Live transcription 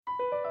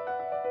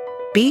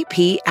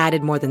BP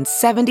added more than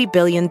 $70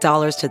 billion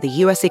to the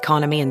U.S.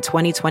 economy in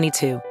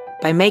 2022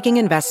 by making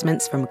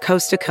investments from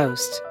coast to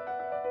coast.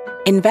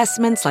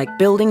 Investments like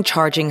building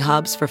charging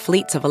hubs for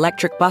fleets of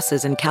electric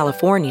buses in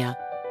California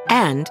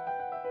and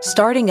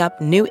starting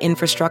up new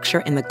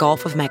infrastructure in the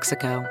Gulf of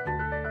Mexico.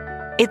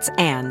 It's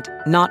and,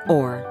 not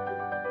or.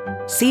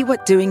 See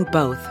what doing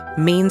both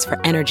means for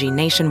energy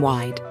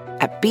nationwide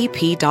at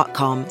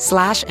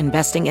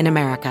bp.com/investing in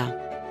America.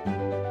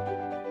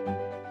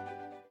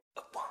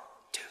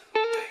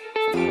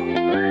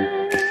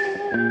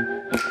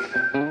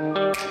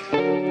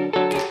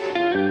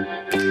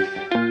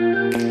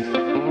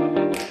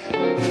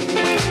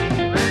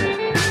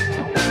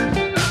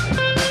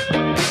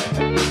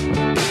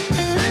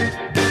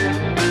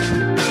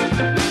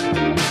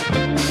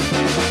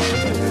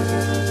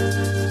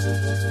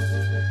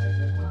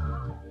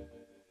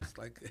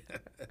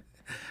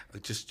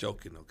 Just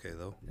joking, okay,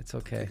 though. It's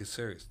okay. Take it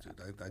serious, dude.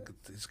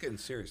 It's getting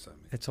serious on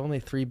me. It's only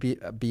three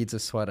beads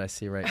of sweat I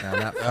see right now.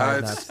 Not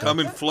it's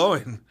coming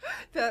flowing.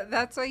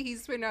 That's why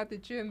he's been at the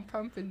gym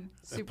pumping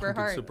super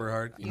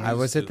hard. I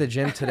was at the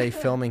gym today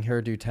filming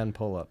her do 10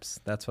 pull-ups.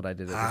 That's what I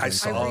did at the gym. I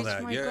saw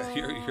that. Yeah,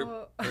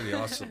 you're pretty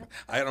awesome.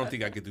 I don't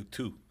think I could do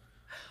 2.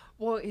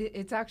 Well,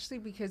 it's actually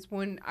because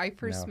when I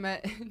first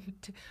met,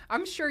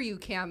 I'm sure you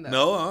can, though.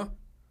 No, huh?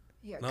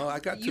 Yeah, no, I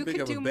got too big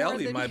of a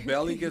belly. My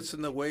belly gets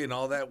in the way and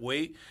all that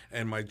weight,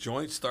 and my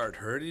joints start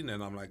hurting,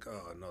 and I'm like,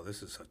 oh, no,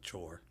 this is a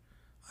chore.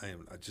 I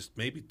just,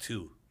 maybe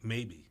 2,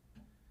 maybe.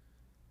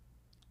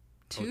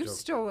 2's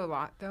still a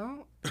lot,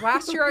 though.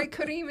 Last year, I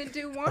couldn't even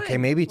do 1. Okay,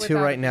 maybe 2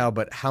 right now,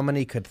 but how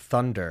many could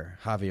Thunder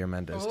Javier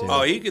Mendez do?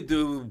 Oh, he could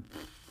do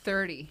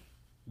 30.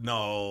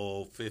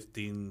 No,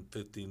 15,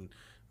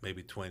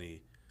 maybe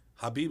 20.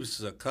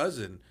 Khabib's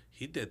cousin,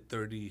 he did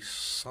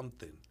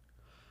 30-something.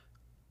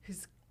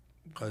 His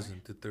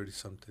cousin did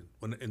 30-something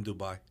in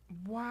Dubai.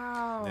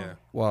 Wow. Yeah.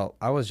 Well,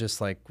 I was just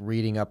like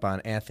reading up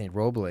on Anthony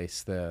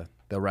Robles, the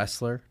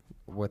wrestler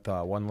with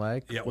one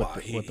leg. Yeah,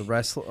 with the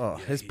wrestler. Oh,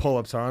 yeah, his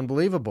pull-ups are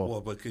unbelievable.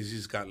 Well, because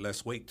he's got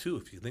less weight too.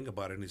 If you think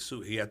about it, in his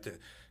suit, he had to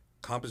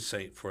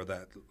compensate for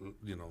that,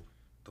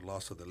 the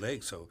loss of the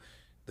leg. So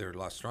they're a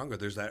lot stronger.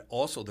 There's that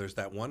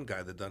one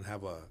guy that doesn't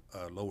have a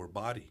lower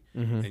body,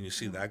 and you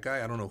see that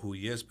guy. I don't know who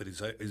he is, but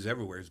he's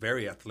everywhere. He's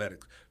very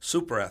athletic,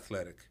 super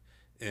athletic.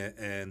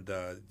 And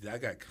that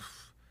guy,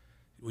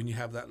 when you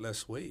have that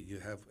less weight,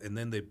 and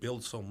then they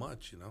build so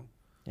much,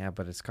 Yeah,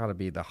 but it's got to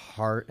be the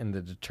heart and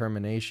the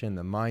determination,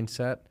 the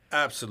mindset.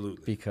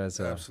 Absolutely. Because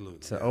to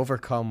yeah.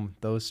 overcome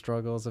those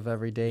struggles of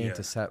every day and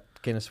to set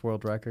Guinness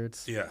World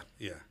Records. Yeah.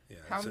 It's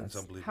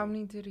unbelievable. How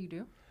many did he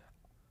do?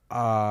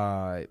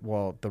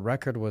 Well, the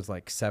record was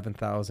like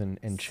 7,000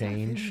 and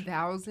change.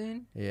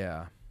 7,000?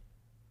 Yeah.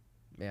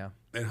 And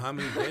how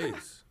many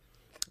days?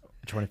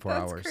 24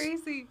 hours. That's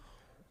crazy.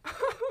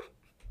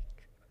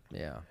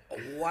 Yeah.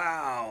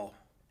 Wow.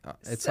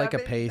 It's like a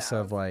pace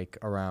of like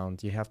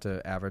around, you have to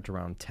average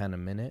around 10 a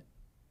minute.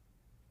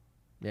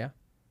 Yeah.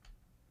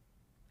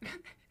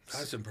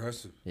 That's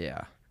impressive.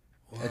 Yeah.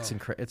 Wow.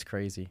 It's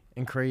crazy.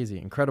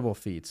 Incredible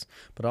feats.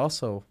 But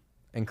also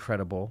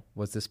incredible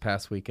was this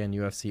past weekend,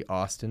 UFC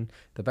Austin.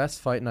 The best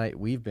fight night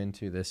we've been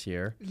to this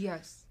year.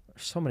 Yes.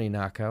 So many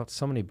knockouts,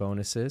 so many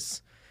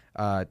bonuses.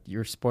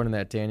 You're sporting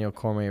that Daniel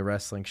Cormier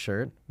wrestling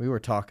shirt. We were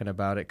talking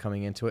about it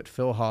coming into it.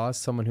 Phil Hawes,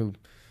 someone who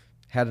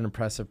had an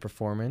impressive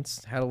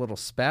performance, had a little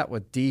spat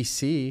with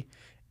DC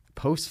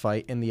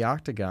post-fight in the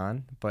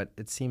octagon, but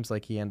it seems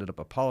like he ended up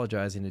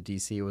apologizing to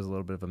DC. It was a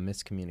little bit of a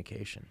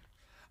miscommunication.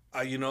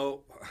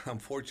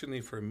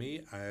 Unfortunately for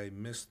me, I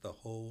missed the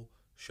whole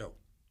show.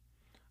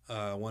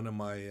 One of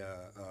my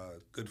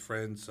good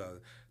friends,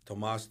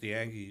 Tomas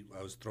Diangi,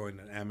 I was throwing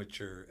an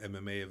amateur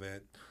MMA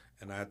event,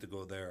 and I had to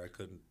go there. I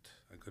couldn't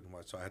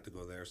watch, so I had to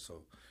go there.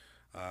 So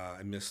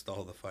I missed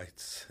all the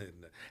fights.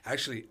 And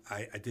actually,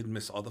 I didn't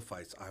miss all the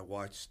fights. I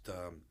watched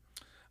the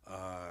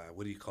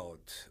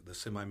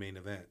semi-main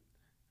event,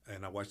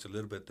 and I watched a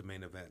little bit of the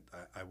main event.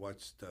 I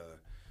watched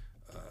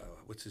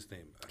what's his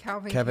name?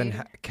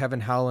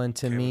 Kevin Holland,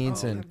 Tim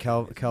Means, and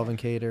Calvin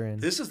Kattar. And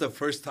this is the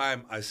first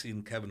time I've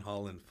seen Kevin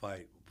Holland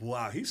fight.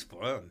 Wow, he's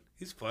fun.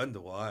 He's fun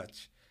to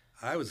watch.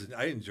 I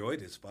enjoyed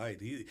his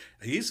fight.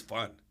 He's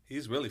fun.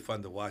 He's really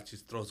fun to watch. He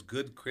throws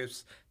good,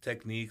 crisp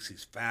techniques.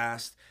 He's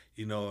fast,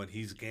 and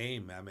he's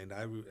game. I mean,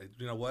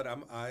 you know what?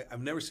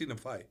 I've never seen him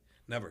fight.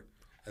 Never.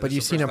 But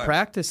you've seen him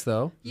practice,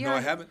 though. Yeah. No,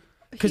 I haven't.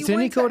 Because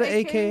didn't he go to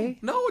AKA?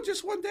 No,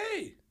 just one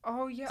day.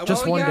 Oh, yeah.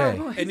 Just one day.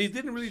 And he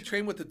didn't really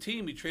train with the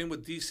team. He trained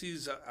with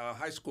DC's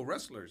high school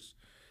wrestlers.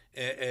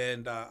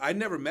 And I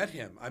never met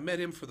him. I met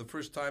him for the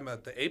first time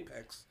at the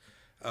Apex.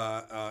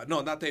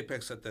 No, not the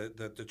Apex, at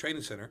the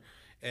training center.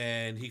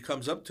 And he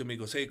comes up to me and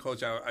goes, "Hey,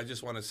 Coach, I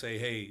just want to say,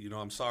 hey,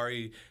 I'm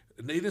sorry."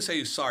 And he didn't say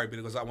he's sorry, but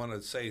because I want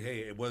to say,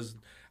 hey,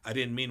 I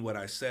didn't mean what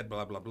I said,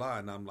 blah, blah, blah.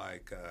 And I'm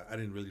like, I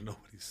didn't really know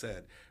what he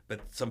said. But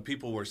some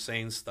people were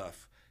saying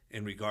stuff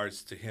in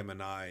regards to him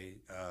and I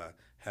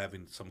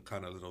having some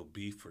kind of little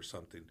beef or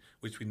something,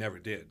 which we never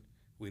did.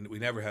 We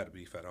never had a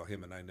beef at all.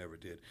 Him and I never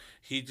did.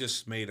 He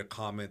just made a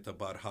comment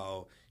about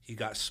how he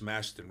got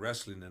smashed in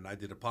wrestling, and I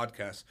did a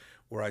podcast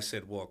where I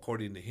said, well,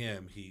 according to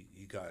him, he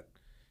got,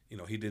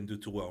 he didn't do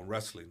too well in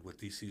wrestling with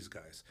DC's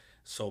guys.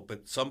 So,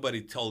 but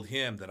somebody told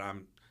him that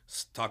I'm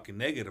talking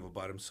negative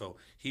about him, so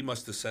he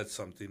must have said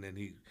something, and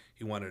he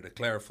wanted to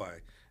clarify.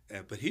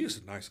 But he is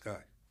a nice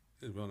guy.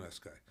 He's a real nice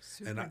guy.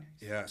 Super nice.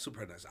 Yeah,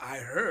 super nice. I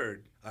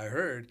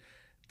heard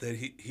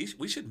that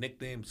we should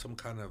nickname some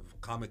kind of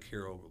comic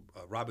hero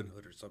Robin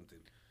Hood or something,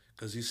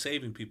 because he's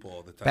saving people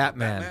all the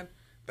time.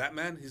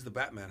 Batman? He's the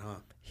Batman, huh?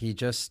 He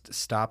just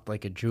stopped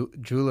like a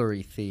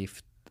jewelry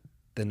thief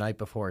the night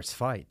before his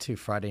fight, too,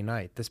 Friday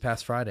night, this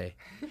past Friday.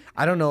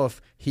 I don't know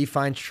if he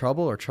finds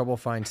trouble or trouble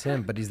finds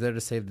him, but he's there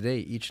to save the day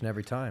each and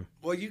every time.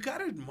 Well, you got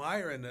to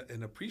admire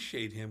and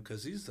appreciate him,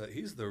 because he's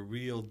the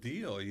real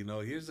deal.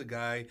 Here's a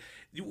guy.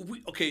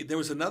 There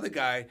was another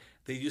guy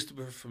that used to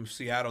be from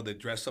Seattle that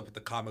dressed up at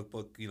the comic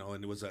book,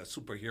 and it was a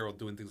superhero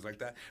doing things like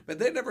that. But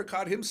they never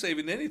caught him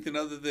saving anything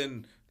other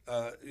than,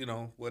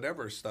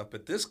 whatever stuff.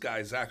 But this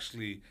guy's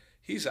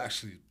he's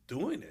actually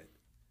doing it.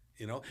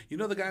 You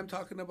know the guy I'm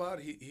talking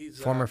about? He's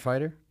former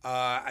fighter?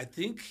 I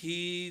think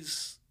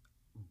he's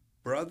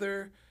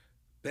brother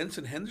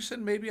Benson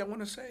Henderson, maybe I want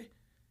to say.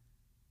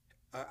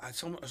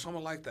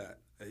 Someone like that.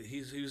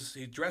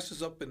 He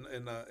dresses up in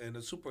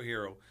a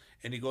superhero,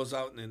 and he goes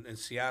out in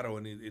Seattle,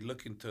 and he's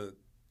looking to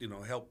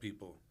help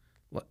people.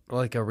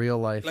 Like a real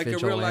life vigilante.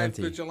 Like a real life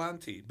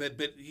vigilante. But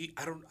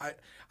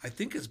I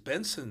think it's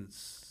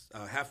Benson's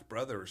half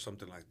brother or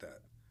something like that.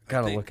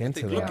 Gotta look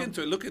into that.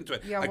 Look into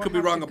it. Yeah, I could be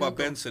wrong about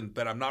Benson,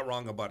 but I'm not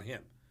wrong about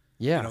him.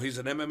 Yeah. He's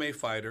an MMA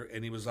fighter,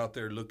 and he was out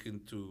there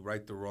looking to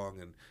right the wrong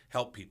and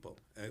help people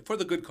for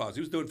the good cause. He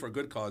was doing it for a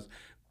good cause.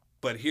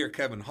 But here,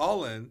 Kevin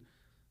Holland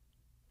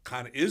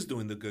kind of is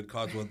doing the good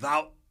cause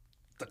without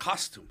the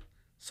costume.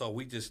 So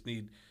we just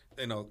need,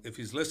 if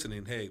he's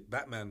listening, hey,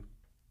 Batman,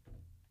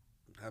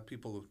 have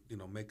people,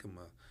 make him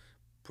a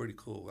pretty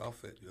cool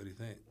outfit. What do you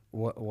think?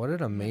 What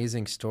an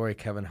amazing story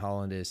Kevin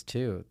Holland is,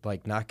 too.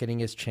 Like, not getting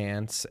his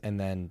chance, and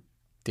then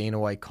Dana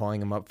White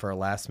calling him up for a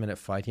last-minute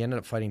fight. He ended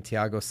up fighting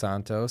Thiago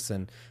Santos,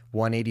 and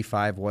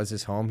 185 was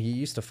his home. He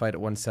used to fight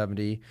at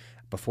 170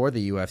 before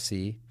the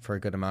UFC for a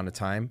good amount of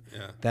time.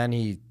 Yeah. Then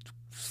he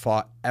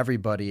fought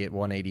everybody at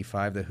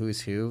 185, the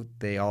who's who.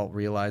 They all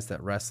realized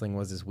that wrestling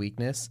was his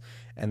weakness,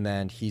 and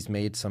then he's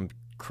made some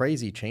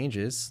crazy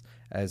changes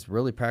as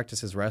really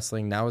practices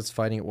wrestling. Now he's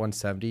fighting at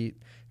 170,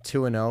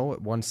 2-0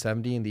 at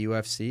 170 in the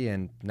UFC,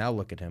 and now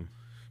look at him.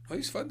 Oh,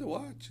 he's fun to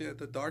watch. Yeah,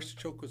 the Darce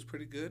choke was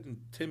pretty good, and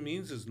Tim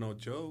Means is no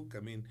joke. I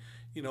mean,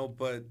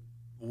 but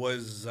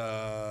was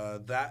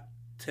that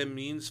Tim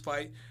Means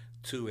fight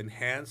to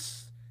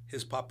enhance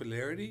his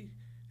popularity?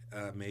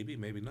 Maybe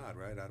not,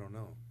 right? I don't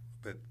know.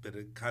 But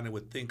it kind of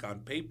would think on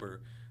paper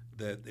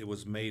that it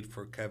was made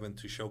for Kevin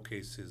to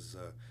showcase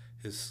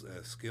his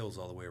skills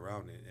all the way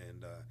around it.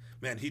 And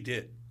man, he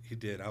did.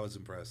 I was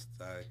impressed.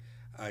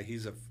 I'm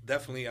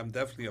definitely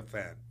a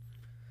fan.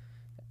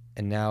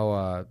 And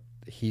now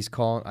he's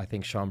calling. I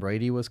think Sean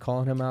Brady was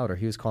calling him out, or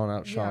he was calling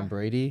out Sean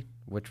Brady,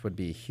 which would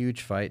be a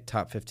huge fight,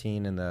 top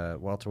 15 in the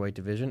welterweight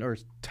division. Or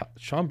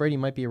Sean Brady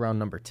might be around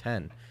number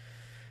 10,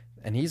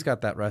 and he's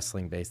got that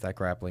wrestling base, that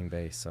grappling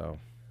base. So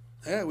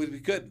yeah, it would be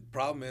good.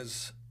 Problem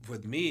is,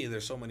 with me,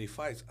 there's so many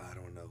fights. I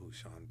don't know who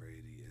Sean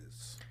Brady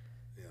is.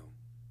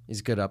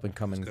 He's good up and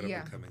coming.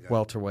 Guy.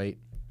 Welterweight.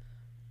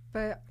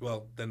 But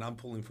well, then I'm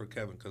pulling for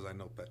Kevin because I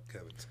know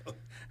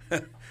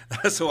Kevin.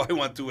 So I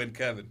want to win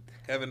Kevin.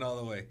 Kevin all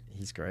the way.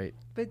 He's great.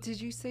 But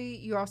did you say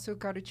you also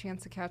got a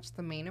chance to catch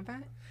the main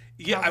event?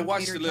 Yeah, I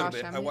watched Peter, a little Josh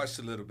bit. Emmett? I watched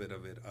a little bit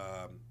of it.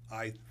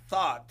 I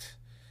thought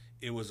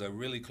it was a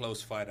really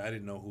close fight. I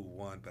didn't know who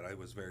won, but it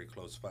was a very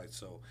close fight.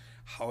 So,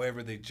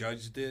 however they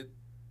judged it,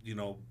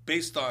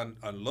 based on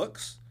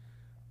looks,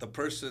 the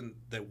person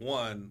that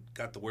won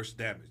got the worst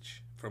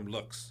damage from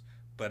looks.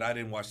 But I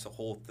didn't watch the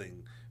whole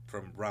thing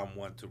from round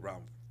 1 to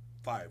round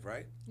 5,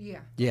 right?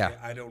 Yeah. Yeah.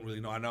 I don't really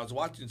know. And I was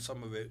watching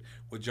some of it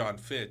with John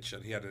Fitch,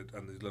 and he had it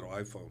on his little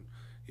iPhone.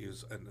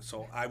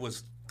 So I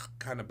was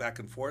kind of back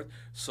and forth.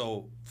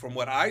 So from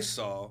what I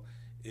saw,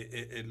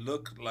 it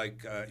looked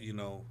like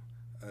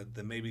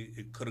that maybe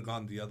it could have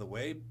gone the other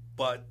way,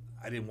 but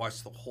I didn't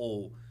watch the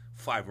whole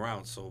 5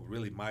 rounds. So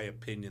really, my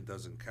opinion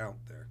doesn't count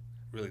there.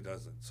 Really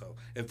doesn't. So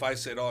if I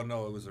said, "Oh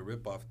no, it was a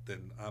ripoff,"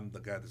 then I'm the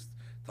guy that's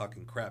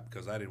talking crap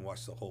because I didn't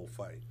watch the whole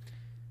fight.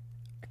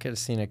 I could have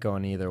seen it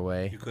going either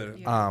way. You could have.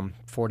 Yeah.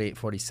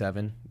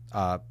 48-47,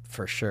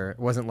 for sure. It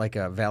wasn't like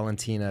a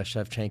Valentina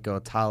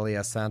Shevchenko,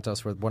 Talia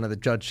Santos, where one of the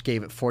judges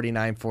gave it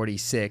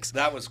 49-46.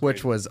 That was which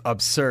crazy. was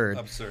absurd.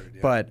 Absurd,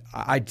 yeah. But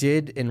I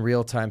did in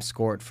real time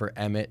score it for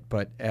Emmett.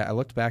 But I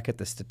looked back at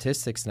the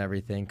statistics and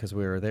everything because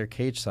we were there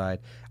cage side.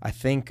 I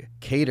think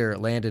Cater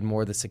landed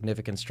more of the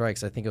significant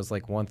strikes. I think it was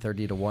like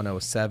 130 to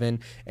 107.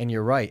 And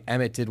you're right,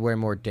 Emmett did wear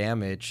more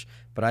damage.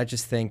 But I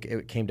just think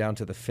it came down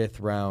to the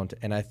 5th round,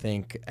 and I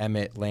think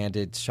Emmett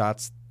landed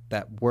shots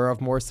that were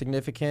of more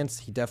significance.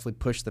 He definitely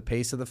pushed the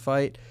pace of the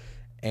fight,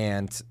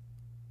 and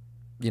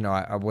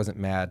I wasn't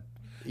mad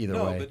either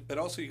no, way. but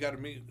also you got to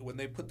meet when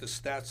they put the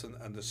stats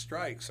on the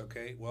strikes.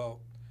 Okay,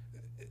 well,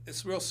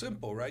 it's real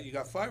simple, right? You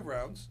got 5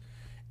 rounds,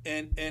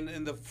 and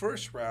in the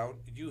first round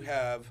you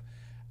have.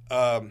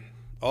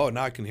 Oh,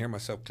 now I can hear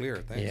myself clear.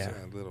 Thanks. Yeah.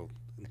 A little.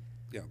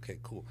 Yeah. Okay.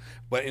 Cool.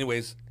 But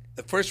anyways,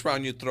 the first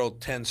round you throw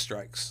 10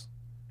 strikes,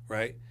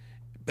 right?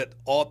 But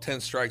all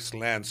 10 strikes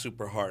land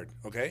super hard.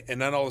 Okay,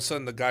 and then all of a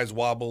sudden the guy's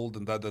wobbled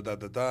and da da da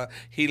da da.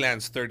 He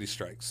lands 30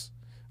 strikes.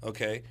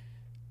 Okay.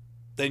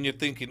 Then you're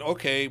thinking,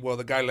 okay, well,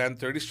 the guy landed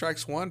 30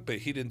 strikes one, but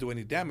he didn't do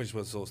any damage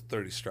with those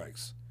 30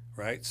 strikes,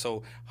 right?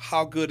 So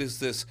how good is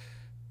this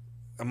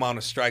amount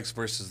of strikes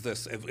versus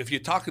this? If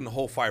you're talking the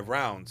whole 5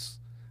 rounds,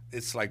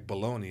 it's like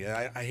baloney.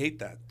 I hate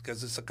that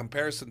because it's a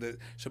comparison that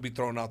should be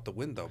thrown out the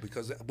window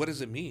because what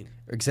does it mean?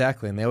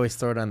 Exactly, and they always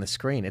throw it on the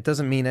screen. It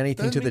doesn't mean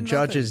anything Doesn't to the mean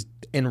judges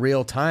in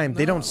real time.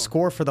 They No. don't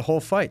score for the whole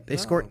fight. They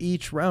No. score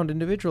each round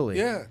individually.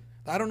 Yeah.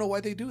 I don't know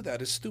why they do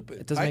that. It's stupid.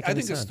 It doesn't make I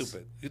any think sense. it's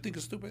stupid. You think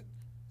it's stupid?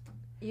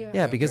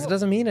 Yeah, because it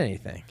doesn't mean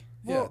anything.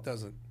 Yeah, Well- it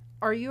doesn't.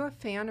 Are you a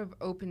fan of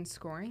open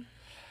scoring?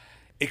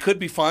 It could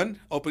be fun.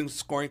 Open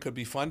scoring could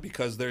be fun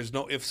because there's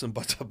no ifs and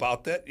buts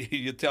about that.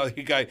 You tell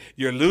your guy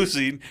you're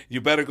losing,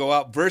 you better go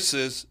out.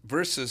 Versus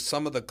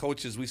some of the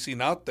coaches we've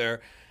seen out there,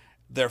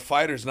 their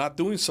fighters not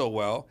doing so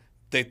well.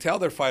 They tell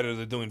their fighter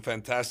they're doing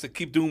fantastic,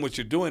 keep doing what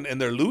you're doing,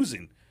 and they're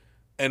losing.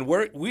 And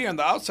we on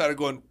the outside are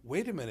going,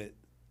 wait a minute,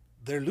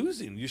 they're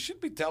losing. You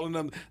should be telling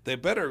them they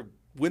better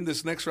win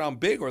this next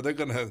round big, or they're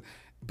gonna.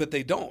 But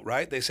they don't,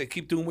 right? They say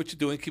keep doing what you're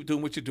doing, keep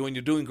doing what you're doing.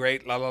 You're doing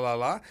great, la la la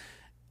la.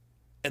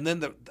 And then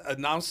the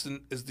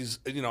announcement is these,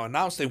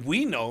 announced, and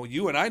we know,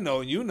 you and I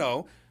know, and you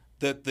know,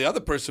 that the other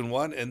person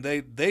won, and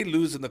they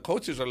lose, and the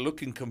coaches are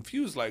looking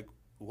confused, like,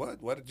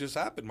 what just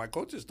happened? My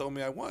coaches told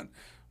me I won.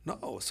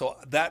 No, so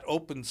that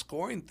open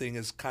scoring thing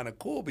is kind of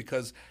cool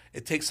because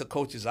it takes the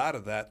coaches out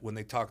of that when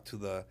they talk to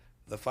the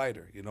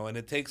fighter, and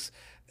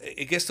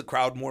it gets the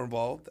crowd more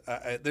involved.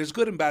 There's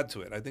good and bad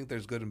to it. I think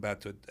there's good and bad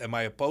to it. Am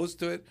I opposed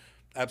to it?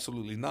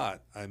 Absolutely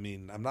not. I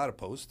mean, I'm not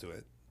opposed to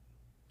it.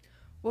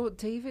 Well,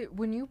 David,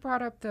 when you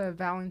brought up the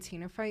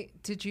Valentina fight,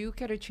 did you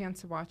get a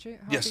chance to watch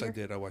it? Yes, I Javier?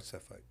 did. I watched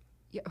that fight.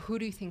 Yeah. Who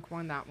do you think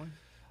won that one?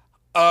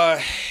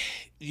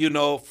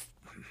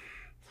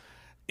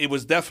 It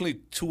was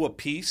definitely 2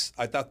 apiece.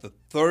 I thought the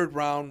 3rd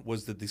round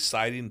was the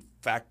deciding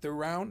factor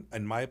round,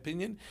 in my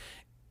opinion.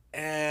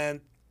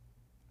 And,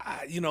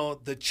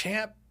 the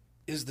champ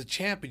is the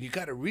champ, and you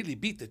got to really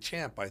beat the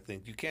champ, I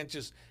think. You can't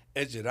just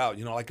edge it out,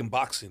 like in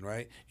boxing,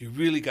 right? You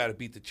really got to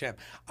beat the champ.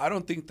 I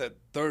don't think that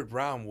 3rd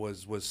round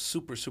was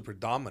super, super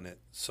dominant.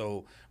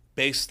 So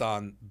based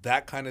on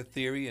that kind of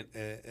theory,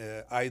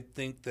 I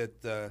think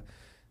that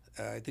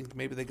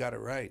maybe they got it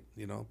right,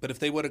 But if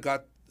they would have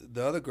got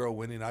the other girl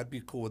winning, I'd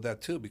be cool with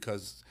that too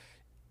because,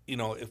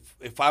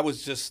 if I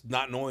was just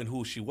not knowing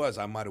who she was,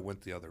 I might have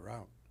went the other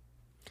route.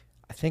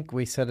 I think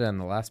we said it on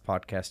the last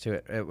podcast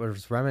too. It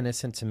was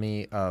reminiscent to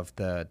me of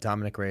the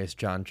Dominic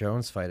Reyes-John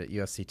Jones fight at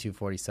UFC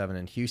 247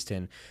 in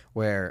Houston,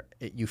 where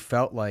you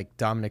felt like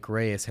Dominic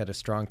Reyes had a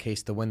strong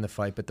case to win the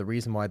fight, but the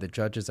reason why the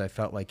judges, I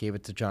felt like, gave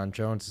it to John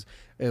Jones,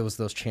 it was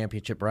those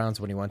championship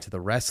rounds when he went to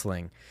the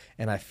wrestling.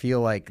 And I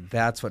feel like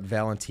that's what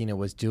Valentina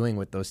was doing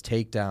with those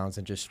takedowns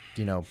and just,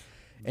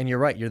 and you're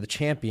right, you're the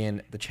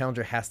champion. The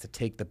challenger has to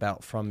take the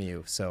belt from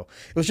you. So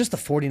it was just the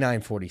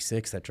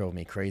 49-46 that drove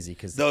me crazy.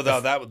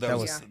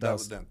 That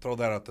was them. Throw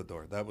that out the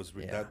door. That was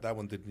that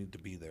one didn't need to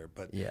be there.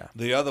 But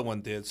the other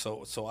one did.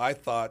 So I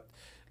thought,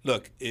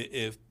 look,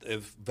 if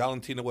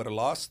Valentina would have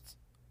lost,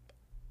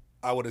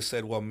 I would have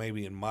said, well,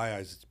 maybe in my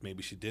eyes,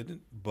 maybe she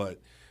didn't.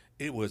 But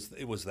it was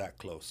that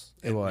close.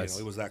 It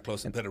was that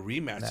close. And then a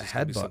rematch is going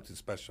to be something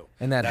special.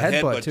 And that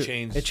headbutt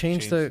too.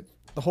 Changed the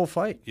whole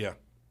fight. Yeah.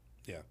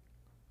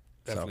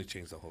 Definitely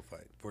changed the whole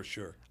fight, for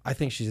sure. I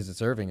think she's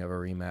deserving of a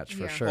rematch,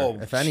 for sure, Oh,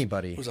 if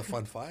anybody. It was a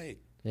fun fight.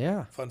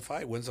 Yeah. Fun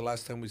fight. When's the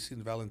last time we've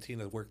seen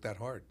Valentina work that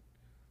hard?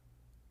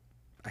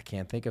 I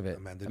can't think of it.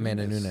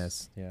 Amanda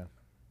Nunes. Yeah.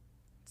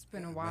 It's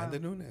been a while. Amanda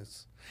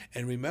Nunes.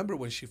 And remember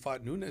when she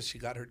fought Nunes, she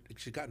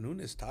got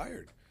Nunes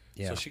tired.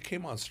 Yeah. So she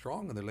came on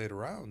strong in the later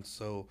rounds.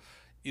 So,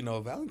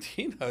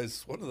 Valentina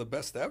is one of the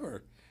best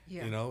ever.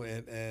 Yeah.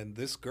 And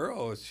this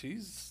girl,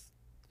 she's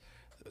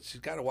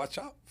got to watch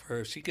out for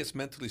her. She gets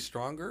mentally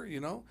stronger,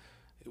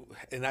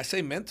 And I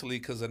say mentally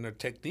because in her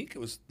technique, it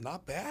was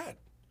not bad.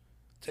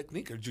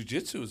 Her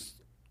jiu-jitsu is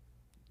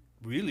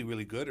really,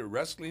 really good. Her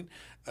wrestling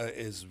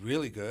is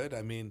really good.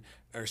 I mean,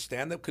 her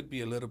stand-up could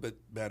be a little bit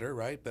better,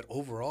 right? But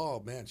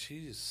overall, man,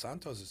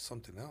 Santos is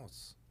something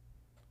else.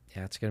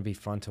 Yeah, it's going to be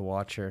fun to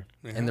watch her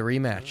Yeah. in the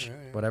rematch,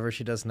 Yeah. whatever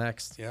she does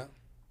next. Yeah.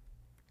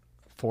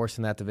 Force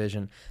in that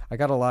division. I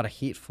got a lot of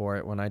heat for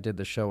it when I did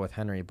the show with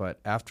Henry, but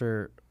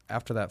after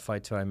that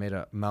fight too, I made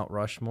a Mount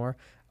Rushmore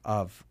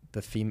of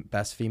the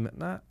best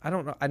female. I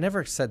don't know. I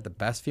never said the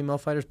best female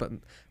fighters, but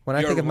when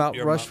I think of Mount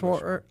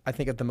Rushmore, I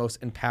think of the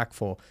most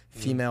impactful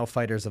female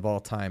fighters of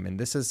all time. And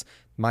this is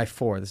my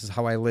 4. This is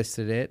how I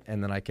listed it,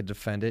 and then I could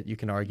defend it. You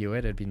can argue it.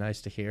 It'd be nice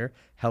to hear.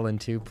 Helen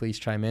too, please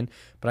chime in.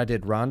 But I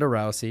did Ronda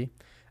Rousey,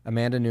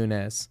 Amanda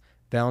Nunes,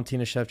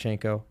 Valentina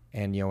Shevchenko,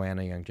 and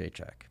Joanna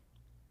Jędrzejczyk.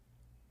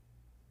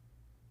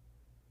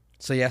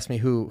 So you asked me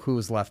who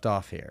was left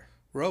off here.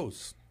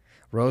 Rose.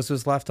 Rose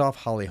was left off.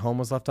 Holly Holm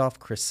was left off.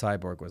 Chris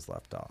Cyborg was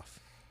left off.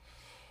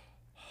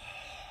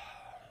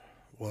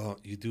 Well,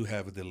 you do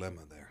have a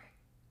dilemma there.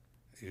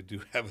 You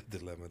do have a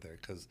dilemma there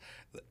because,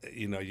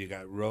 you know, you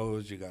got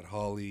Rose, you got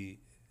Holly,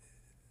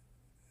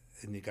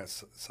 and you got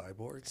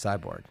Cyborg.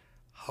 Cyborg.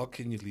 How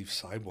can you leave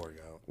Cyborg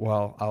out?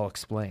 Well, I'll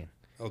explain.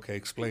 Okay,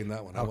 explain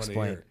that one. I'll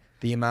explain.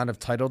 The amount of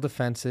title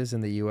defenses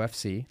in the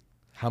UFC.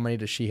 How many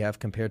does she have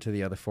compared to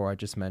the other 4 I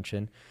just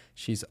mentioned?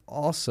 She's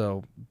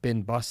also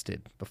been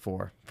busted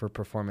before for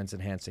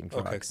performance-enhancing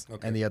drugs,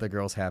 and the other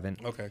girls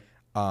haven't. Okay.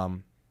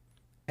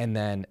 And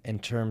then in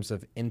terms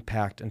of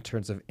impact, in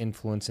terms of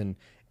influence and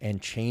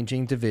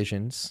changing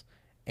divisions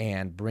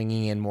and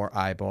bringing in more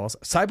eyeballs,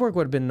 Cyborg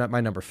would have been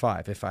my number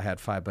 5 if I had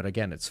 5, but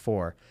again, it's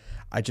 4.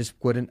 I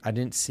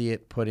didn't see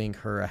it putting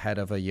her ahead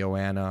of a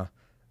Joanna,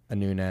 a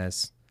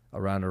Nunes,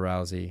 a Ronda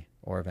Rousey,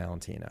 or a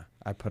Valentina.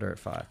 I put her at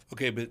 5.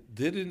 Okay, but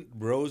didn't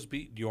Rose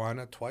beat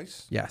Joanna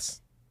twice?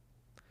 Yes.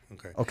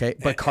 Okay.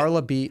 But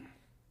Carla beat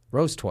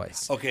Rose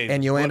twice. Okay.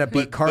 And Joanna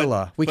beat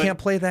Carla. We can't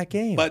play that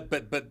game.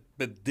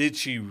 But did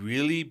she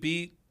really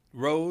beat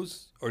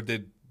Rose, or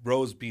did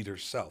Rose beat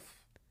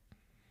herself?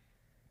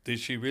 Did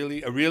she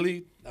really?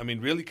 Really? I mean,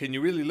 really? Can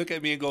you really look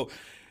at me and go,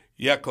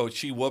 yeah, coach,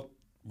 she whooped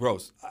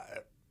Rose?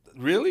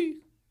 Really?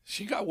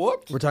 She got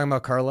whooped? We're talking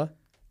about Carla?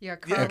 Yeah,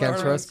 Carla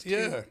against Rose?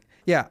 Yeah.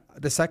 Yeah,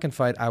 the second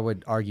fight, I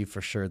would argue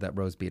for sure that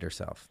Rose beat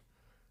herself.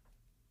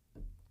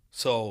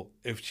 So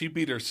if she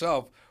beat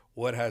herself,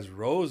 what has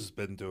Rose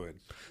been doing?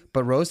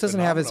 But Rose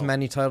doesn't have as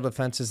many title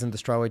defenses in the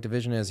strawweight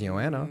division as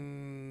Joanna.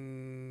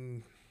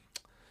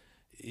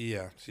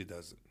 Yeah, she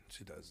doesn't.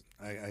 She doesn't.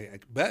 I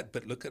bet,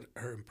 but look at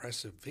her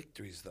impressive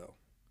victories, though.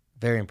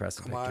 Very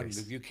impressive Come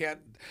victories. on, you can't.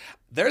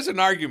 There's an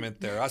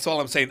argument there. That's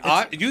all I'm saying.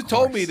 You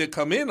told me to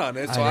come in on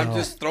it, so I'm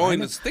just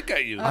throwing a stick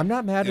at you. I'm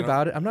not mad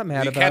about it. I'm not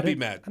mad about it. You can't be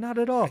mad. Not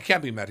at all. I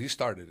can't be mad. He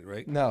started it,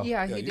 right? No.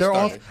 Yeah, he you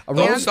started.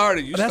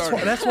 You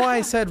started. That's why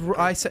I said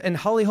and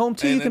Holly Holm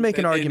too. You can make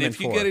an argument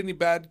for. And if you get any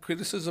bad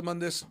criticism on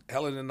this,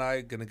 Helen and I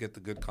are gonna get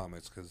the good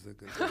comments because they're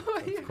good.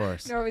 Of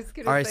course. No, I was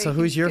gonna all right. say So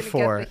who's your gonna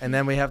 4? And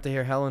then we have to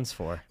hear Helen's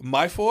 4.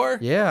 My 4?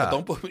 Yeah. Oh,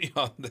 don't put me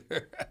on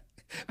there.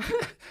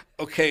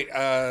 Okay.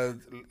 I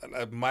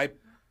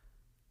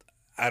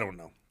don't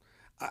know.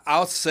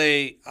 I'll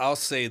say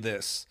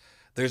this.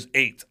 There's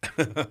 8.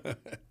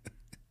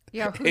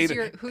 Yeah, who's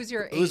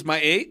your 8? Who's my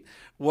 8?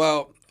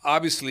 Well,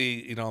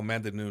 obviously, you know,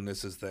 Amanda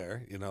Nunes is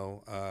there. You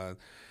know,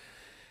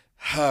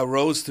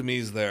 Rose to me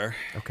is there.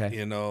 Okay.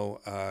 You know,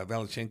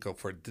 Valenchenko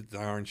for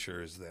darn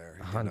sure is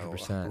there.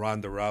 100%. You know,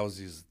 Ronda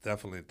Rousey's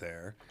definitely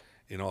there.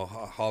 You know,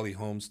 Holly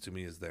Holmes to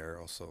me is there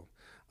also.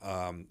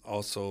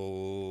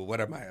 Also, what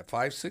am I at?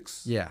 5,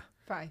 6? Yeah.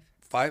 5.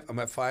 5. I'm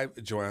at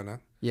 5. Joanna.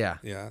 Yeah.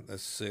 Yeah,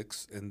 that's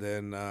 6. And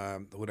then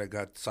what I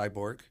got?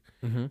 Cyborg.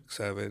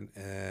 7.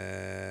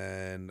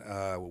 And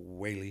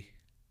Whaley.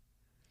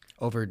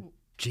 Over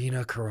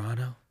Gina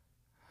Carano?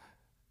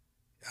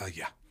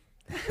 Yeah.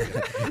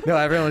 No,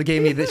 everyone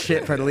gave me this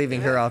shit for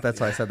leaving her off.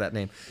 That's why I said that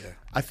name. Yeah.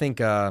 I think...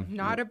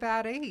 Not a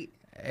bad 8.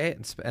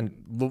 And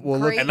we'll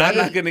look... And I'm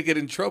not going to get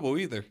in trouble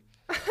either.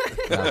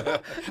 No.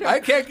 I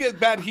can't get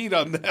bad heat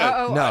on that.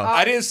 No.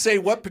 I didn't say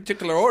what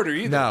particular order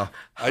either. No.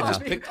 I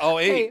just picked all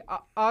 8. Hey,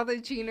 all the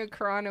Gina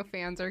Carano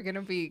fans are going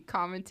to be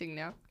commenting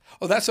now.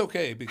 Oh, that's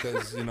okay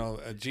because,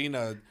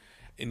 Gina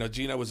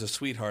was a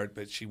sweetheart,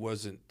 but she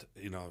wasn't,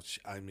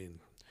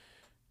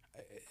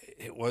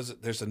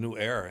 there's a new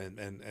era.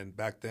 And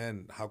back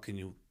then, how can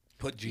you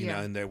put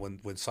Gina in there when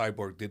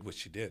Cyborg did what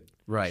she did?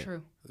 Right.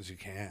 True. Because you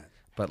can't.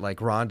 But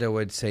like Ronda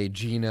would say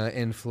Gina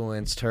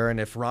influenced her. And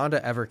if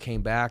Ronda ever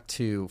came back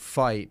to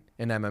fight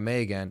in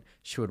MMA again,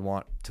 she would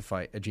want to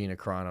fight a Gina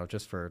Carano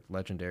just for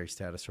legendary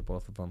status for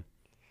both of them.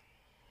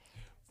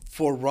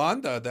 For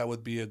Ronda, that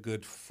would be a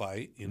good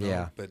fight,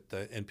 Yeah. But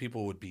and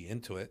people would be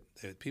into it.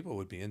 People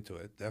would be into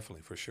it,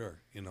 definitely, for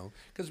sure,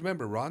 Because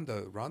remember,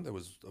 Ronda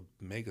was a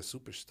mega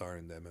superstar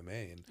in the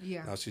MMA,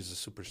 and now she's a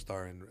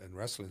superstar in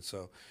wrestling.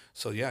 So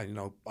yeah,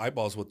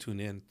 eyeballs will tune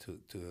in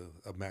to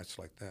a match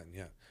like that,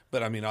 yeah.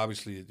 But I mean,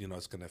 obviously,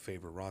 it's going to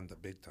favor Ronda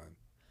big time.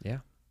 Yeah.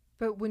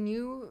 But when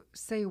you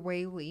say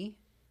Whaley,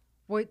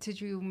 what did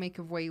you make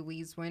of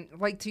Whaley's win?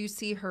 Like, do you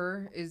see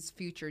her as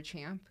future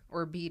champ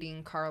or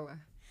beating Carla?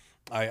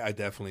 I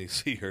definitely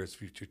see her as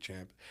future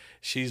champ.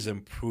 She's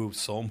improved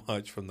so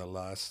much from the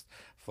last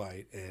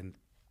fight, and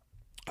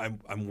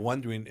I'm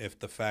wondering if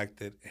the fact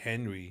that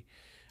Henry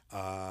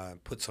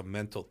put some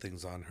mental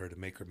things on her to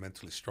make her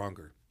mentally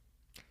stronger,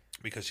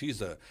 because she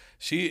is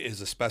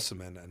a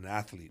specimen, an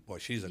athlete. Boy,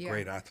 she's a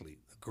great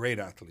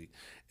athlete,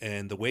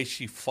 and the way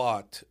she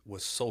fought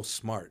was so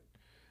smart.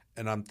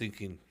 And I'm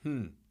thinking,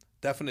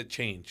 definite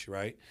change,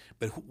 right?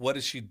 But what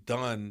has she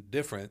done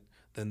different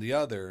than the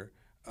other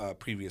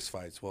previous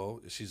fights?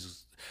 Well,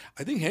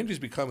 I think Henry's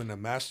becoming a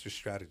master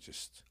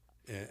strategist,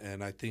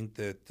 and I think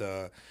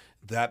that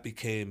that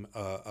became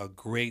a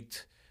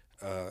great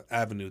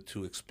avenue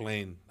to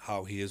explain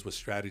how he is with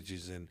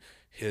strategies and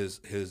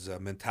his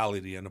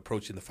mentality and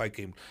approaching the fight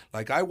game.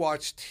 Like I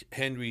watched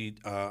Henry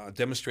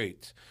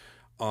demonstrate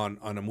on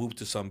a move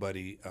to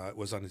somebody. It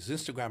was on his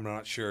Instagram. I'm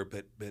not sure,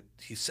 but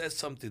he said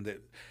something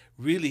that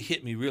really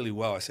hit me really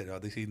well. I said, "Oh,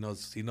 he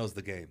knows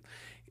the game."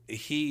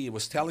 He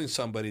was telling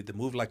somebody to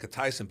move like a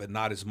Tyson, but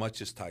not as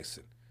much as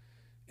Tyson.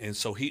 And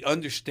so he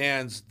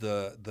understands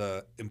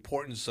the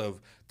importance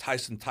of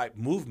Tyson-type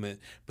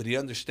movement, but he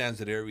understands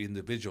that every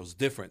individual is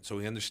different. So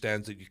he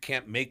understands that you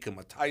can't make him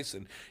a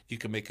Tyson. You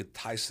can make a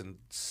Tyson,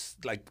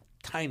 like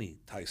tiny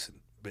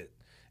Tyson bit.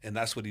 And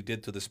that's what he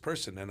did to this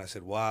person. And I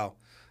said, wow,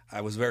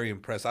 I was very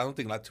impressed. I don't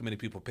think not too many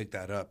people picked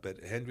that up,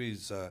 but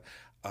Henry's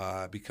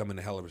becoming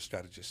a hell of a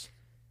strategist.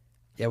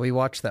 Yeah, we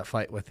watched that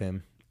fight with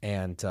him,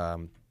 and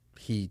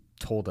he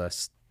told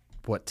us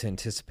what to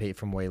anticipate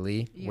from Wei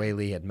Li. Yeah. Wei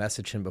Li had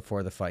messaged him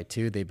before the fight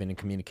too. They've been in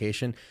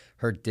communication.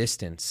 Her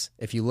distance,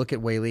 if you look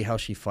at Wei Li, how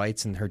she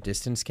fights and her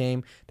distance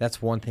game, that's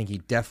one thing he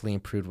definitely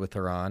improved with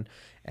her on.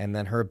 And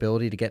then her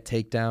ability to get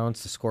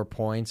takedowns, to score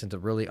points, and to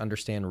really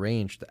understand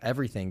range,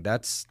 everything.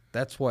 That's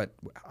what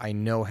I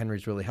know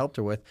Henry's really helped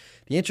her with.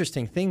 The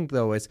interesting thing,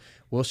 though, is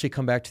will she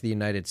come back to the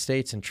United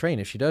States and train?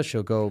 If she does,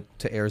 she'll go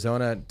to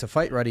Arizona to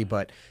fight ready,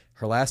 but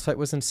her last fight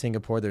was in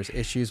Singapore. There's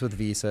issues with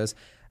visas.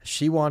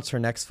 She wants her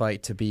next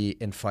fight to be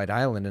in Fight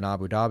Island in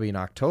Abu Dhabi in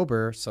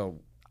October, so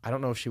I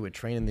don't know if she would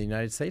train in the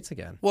United States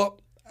again.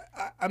 Well,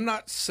 I'm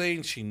not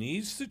saying she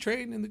needs to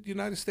train in the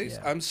United States.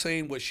 Yeah. I'm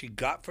saying what she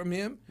got from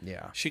him,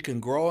 she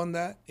can grow on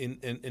that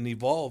and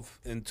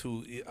evolve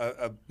into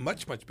a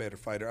much, much better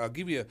fighter. I'll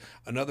give you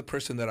another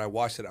person that I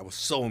watched that I was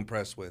so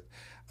impressed with,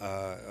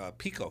 Aaron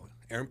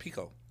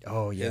Pico.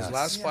 Oh, yes. His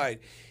last fight.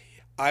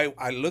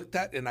 I looked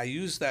at and I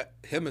used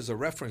him as a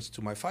reference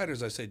to my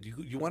fighters. I said,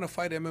 you want to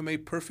fight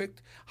MMA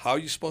perfect? How are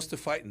you supposed to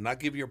fight and not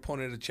give your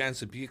opponent a chance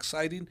to be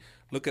exciting?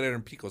 Look at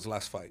Aaron Pico's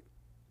last fight.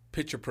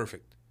 Picture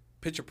perfect.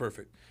 Picture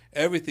perfect.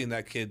 Everything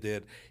that kid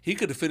did. He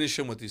could have finished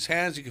him with his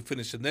hands. He could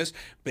finish in this.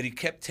 But he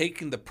kept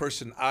taking the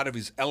person out of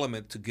his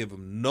element to give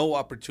him no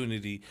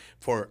opportunity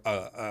for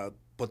a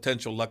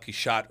potential lucky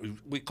shot.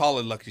 We call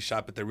it lucky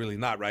shot, but they're really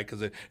not, right?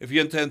 Because if you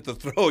intend to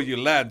throw, you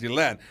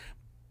land.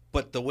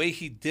 But the way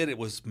he did it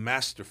was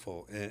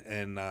masterful,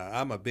 and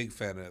I'm a big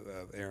fan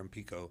of Aaron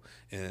Pico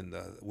and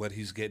what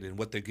he's getting and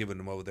what they're giving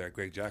him over there at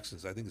Greg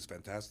Jackson's. I think it's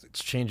fantastic.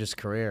 It's changed his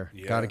career.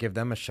 Yeah. Got to give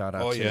them a shout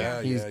out. Oh, too.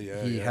 Yeah,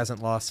 He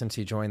hasn't lost since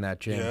he joined that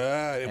gym.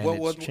 Yeah. And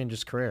it's changed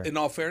his career. In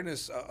all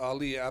fairness,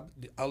 Ali,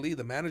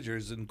 the manager,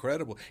 is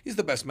incredible. He's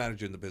the best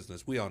manager in the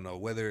business. We all know.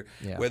 Whether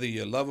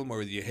you love him or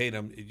whether you hate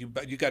him,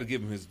 you got to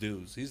give him his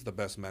dues. He's the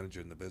best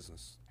manager in the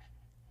business.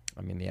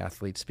 I mean, the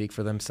athletes speak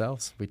for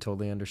themselves. We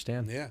totally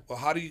understand. Yeah. Well,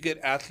 how do you get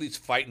athletes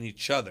fighting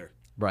each other?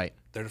 Right.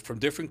 They're from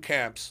different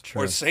camps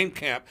True. or the same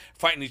camp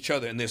fighting each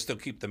other, and they still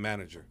keep the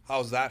manager.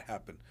 How does that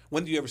happen?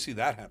 When do you ever see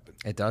that happen?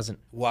 It doesn't.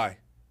 Why?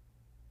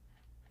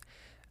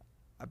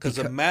 Because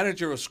a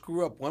manager will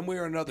screw up one way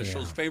or another,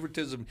 shows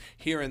favoritism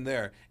here and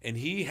there, and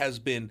he has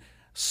been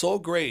so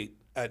great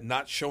at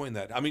not showing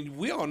that. I mean,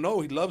 we all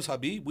know he loves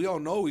Khabib. We all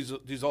know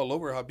he's all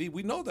over Khabib.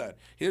 We know that.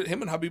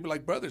 Him and Khabib are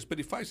like brothers, but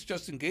he fights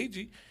Justin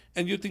Gaethje,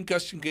 and you think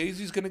Justin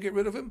Gaethje's going to get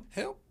rid of him?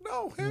 Hell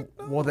no.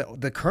 Well,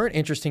 the current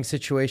interesting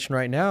situation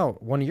right now,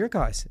 one of your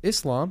guys,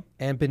 Islam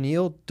and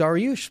Beneil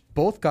Dariush,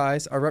 both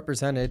guys are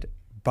represented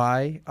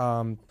by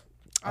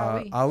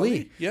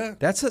Ali. Yeah.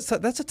 That's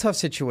a tough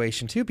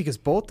situation, too, because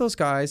both those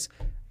guys,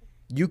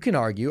 you can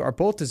argue, are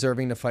both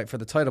deserving to fight for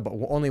the title, but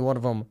only one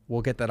of them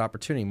will get that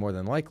opportunity more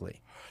than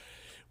likely.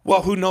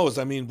 Well, who knows?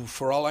 I mean,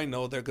 for all I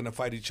know, they're going to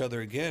fight each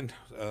other again.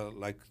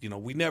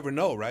 We never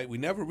know, right? We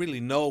never really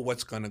know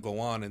what's going to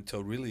go on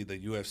until really the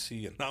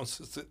UFC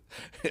announces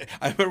it.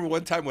 I remember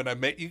one time when I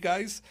met you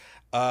guys,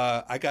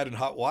 I got in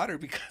hot water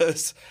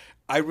because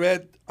I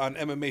read on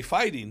MMA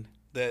Fighting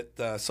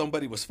that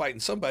somebody was fighting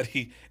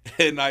somebody,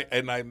 and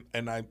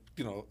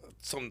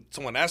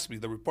someone asked me,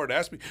 the reporter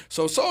asked me,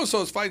 so and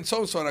so is fighting so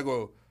and so, and I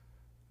go,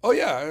 oh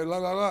yeah, la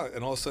la la,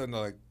 and all of a sudden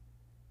they're like,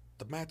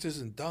 the match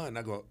isn't done.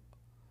 I go,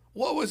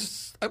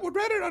 I would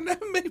read it on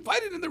MMA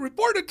Fighting, and the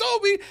reporter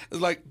told me.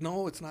 It's like,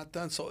 no, it's not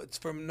done. So it's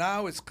from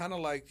now, it's kind of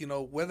like,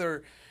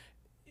 whether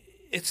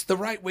it's the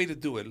right way to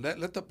do it.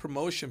 Let the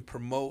promotion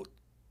promote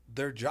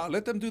their job.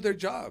 Let them do their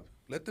job.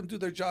 Let them do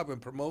their job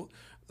and promote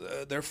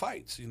their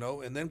fights,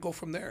 and then go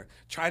from there.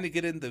 Trying to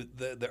get in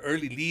the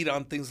early lead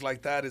on things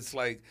like that, it's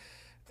like,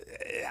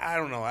 I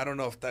don't know. I don't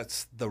know if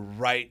that's the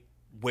right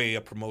way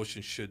a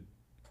promotion should,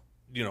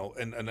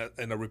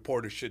 and a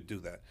reporter should do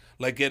that.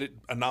 Like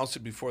announce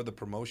it before the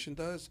promotion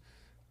does.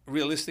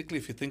 Realistically,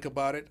 if you think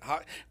about it,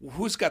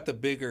 who's got the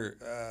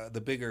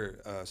bigger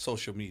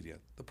social media?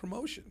 The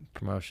promotion.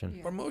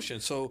 Promotion.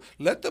 So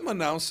let them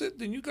announce it,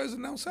 then you guys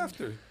announce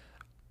after.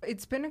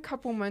 It's been a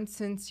couple months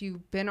since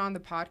you've been on the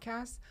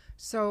podcast.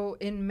 So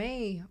in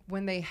May,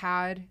 when they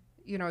had,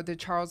 the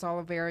Charles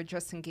Oliveira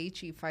Justin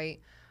Gaethje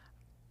fight,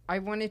 I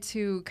wanted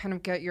to kind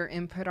of get your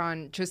input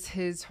on just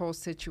his whole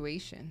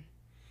situation.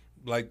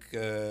 Like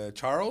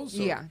Charles?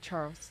 Yeah,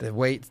 Charles. The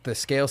weight, the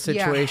scale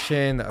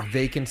situation, the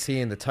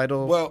vacancy in the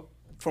title. Well,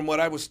 from what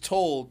I was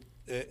told,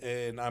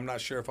 and I'm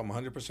not sure if I'm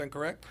 100%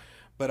 correct,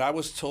 but I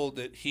was told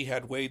that he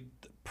had weighed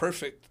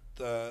perfect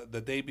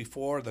the day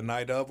before, the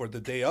night of, or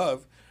the day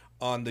of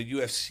on the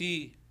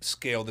UFC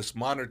scale that's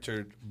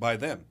monitored by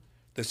them,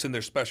 that's in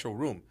their special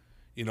room.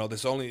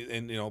 There's only,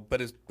 and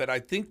but I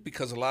think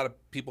because a lot of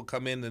people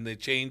come in and they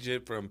change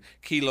it from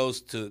kilos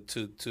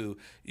to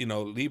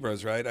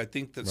libras, right? I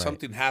think that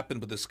something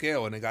happened with the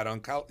scale and it got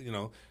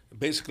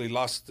basically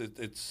lost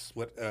its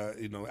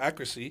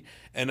accuracy,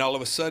 and all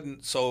of a sudden,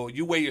 so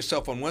you weigh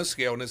yourself on one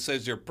scale and it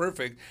says you're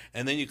perfect,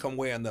 and then you come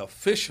weigh on the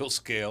official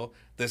scale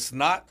that's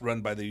not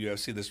run by the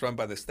UFC, that's run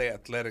by the State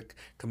Athletic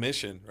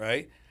Commission,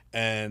 right?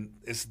 And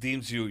it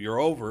deems you're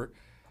over.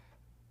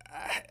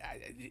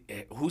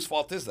 Whose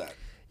fault is that?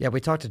 Yeah, we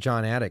talked to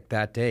John Attic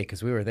that day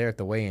because we were there at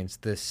the weigh-ins.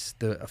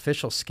 The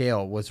official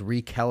scale was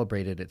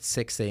recalibrated at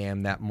 6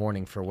 a.m. that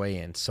morning for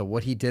weigh-ins. So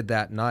what he did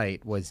that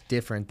night was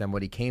different than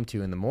what he came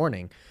to in the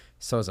morning.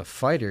 So as a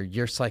fighter,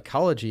 your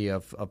psychology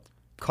of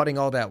cutting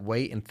all that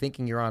weight and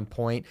thinking you're on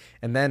point,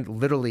 and then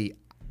literally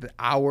the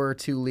hour or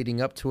two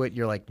leading up to it,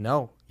 you're like,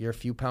 no, you're a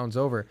few pounds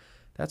over.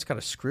 That's got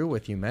to screw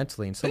with you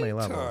mentally in so many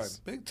levels.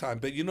 Big time.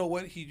 But you know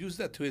what? He used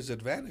that to his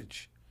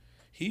advantage.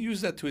 He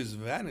goes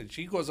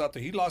out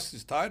there. He lost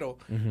his title,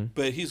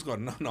 but he's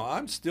going, no,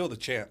 I'm still the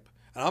champ,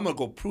 and I'm going to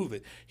go prove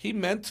it. He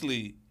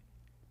mentally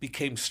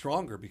became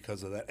stronger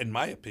because of that, in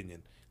my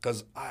opinion,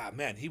 because,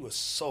 he was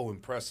so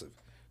impressive.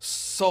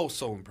 So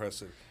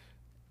impressive.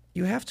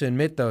 You have to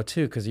admit, though,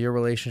 too, because of your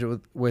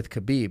relationship with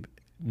Khabib,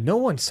 no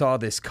one saw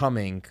this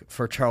coming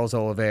for Charles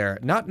Oliveira.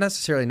 Not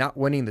necessarily not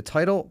winning the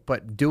title,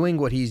 but doing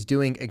what he's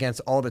doing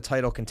against all the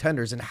title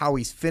contenders and how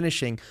he's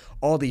finishing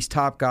all these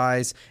top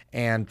guys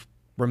and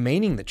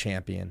remaining the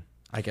champion.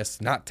 I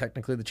guess not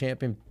technically the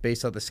champion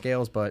based on the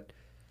scales, but...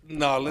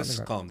 No, let's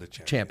call him the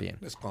champion.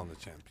 Let's call him the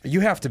champion. You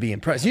have to be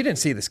impressed. You didn't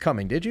see this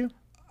coming, did you?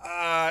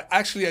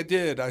 Actually, I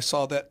did. I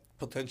saw that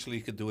potentially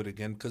he could do it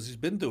again because he's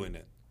been doing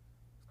it.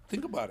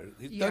 Think about it.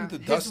 He's done the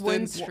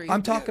Dustin.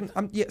 I'm talking.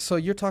 So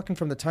you're talking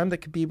from the time that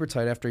Khabib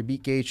retired after he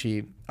beat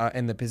Gaethje,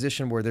 in the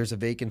position where there's a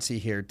vacancy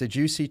here. Did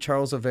you see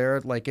Charles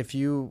Oliveira? Like if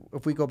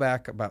we go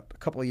back about a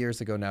couple of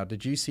years ago now,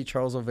 did you see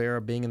Charles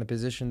Oliveira being in the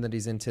position that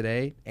he's in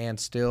today and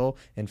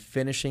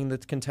finishing the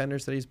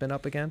contenders that he's been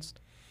up against?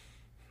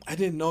 I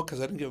didn't know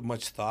because I didn't give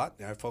much thought.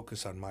 I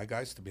focus on my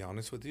guys, to be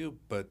honest with you.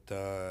 But,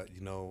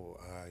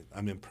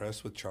 I'm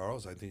impressed with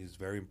Charles. I think he's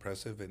very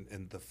impressive.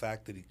 And the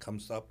fact that he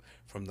comes up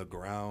from the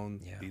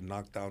ground, be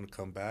knocked down,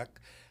 come back,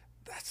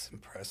 that's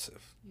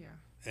impressive. Yeah.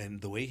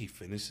 And the way he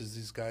finishes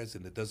these guys,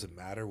 and it doesn't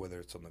matter whether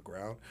it's on the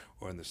ground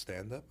or in the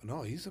stand-up.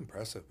 No, he's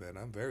impressive, man.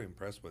 I'm very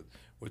impressed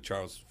with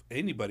Charles.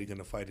 Anybody going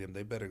to fight him,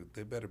 they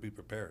better be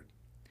prepared.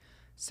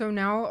 So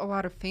now a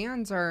lot of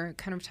fans are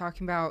kind of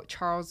talking about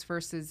Charles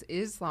versus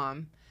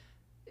Islam.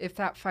 If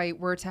that fight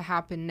were to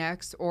happen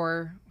next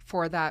or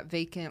for that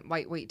vacant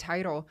lightweight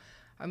title,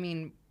 I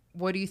mean,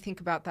 what do you think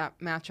about that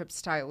matchup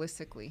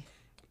stylistically?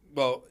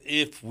 Well,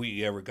 if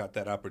we ever got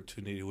that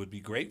opportunity, it would be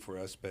great for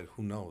us, but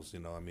who knows?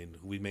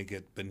 We may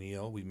get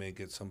Benio, we may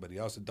get somebody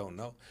else, I don't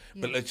know.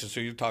 Yeah. But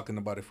so you're talking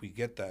about if we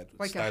get that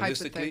like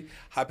stylistically,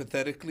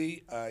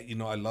 hypothetically, I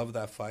love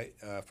that fight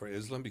for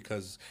Islam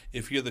because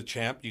if you're the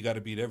champ, you got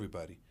to beat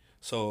everybody.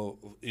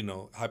 So,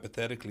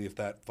 hypothetically, if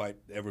that fight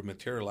ever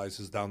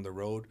materializes down the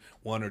road,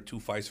 1 or 2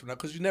 fights from now,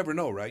 because you never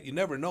know, right? You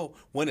never know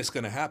when it's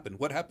going to happen.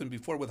 What happened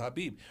before with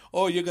Khabib?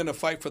 Oh, you're going to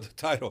fight for the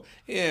title.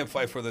 He didn't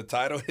fight for the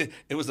title.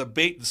 It was a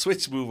bait and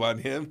switch move on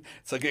him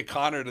to get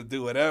Conor to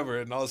do whatever.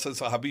 And all of a sudden,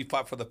 so Khabib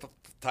fought for the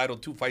title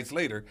 2 fights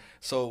later.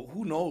 So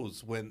who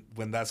knows when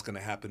that's going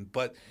to happen.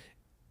 But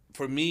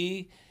for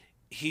me,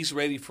 he's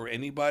ready for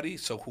anybody,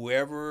 so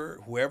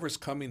whoever's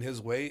coming his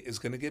way is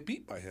going to get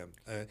beat by him.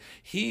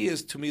 He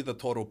is, to me, the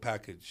total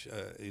package.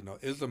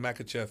 Islam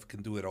Makhachev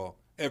can do it all.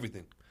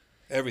 Everything.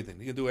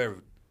 He can do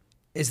everything.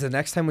 Is the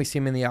next time we see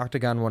him in the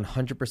octagon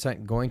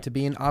 100% going to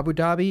be in Abu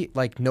Dhabi?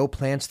 Like, no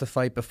plans to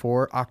fight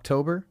before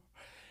October?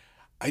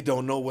 I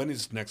don't know when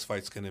his next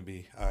fight's going to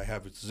be. I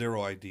have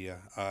zero idea.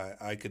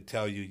 I could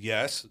tell you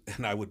yes,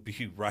 and I would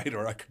be right,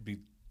 or I could be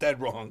dead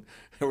wrong,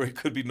 or it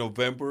could be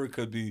November, it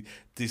could be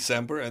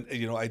December, and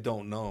I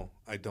don't know.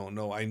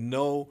 I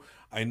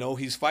know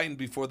he's fighting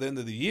before the end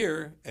of the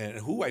year, and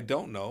who I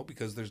don't know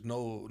because there's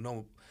no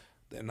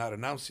they're not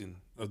announcing.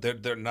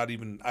 They're not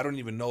even. I don't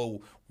even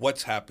know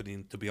what's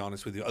happening, to be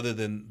honest with you, other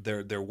than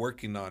they're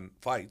working on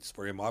fights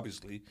for him,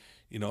 obviously,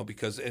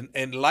 because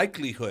in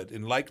likelihood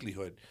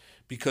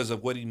because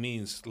of what he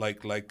means,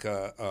 like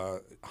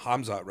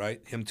Hamzat, right?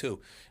 Him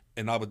too.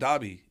 In Abu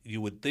Dhabi,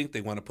 you would think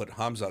they want to put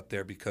Hamzat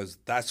there because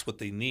that's what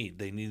they need.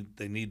 They need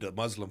the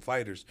Muslim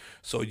fighters.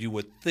 So you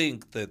would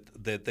think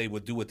that they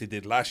would do what they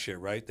did last year,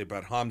 right? They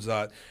brought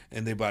Hamzat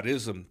and they brought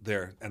Islam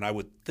there, and I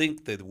would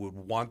think they would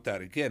want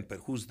that again. But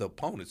who's the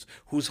opponents?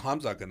 Who's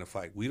Hamzat going to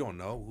fight? We don't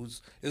know.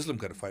 Who's Islam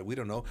going to fight? We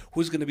don't know.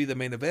 Who's going to be the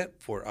main event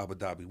for Abu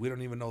Dhabi? We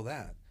don't even know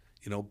that.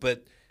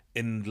 But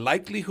in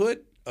likelihood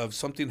of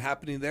something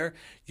happening there,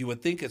 you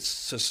would think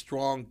it's a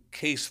strong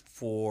case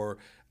for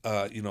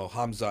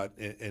Hamzat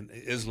and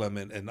Islam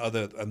and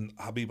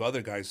Khabib,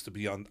 other guys to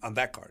be on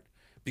that card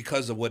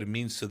because of what it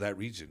means to that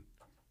region.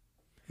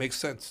 Makes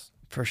sense.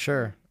 For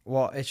sure.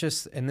 Well, it's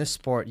just in this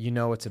sport,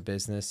 it's a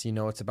business.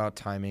 It's about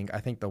timing. I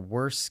think the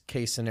worst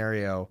case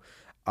scenario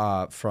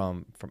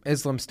from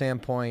Islam's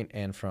standpoint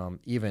and from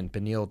even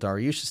Beneil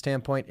Dariush's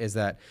standpoint is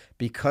that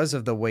because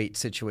of the weight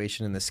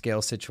situation and the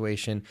scale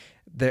situation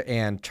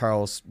and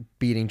Charles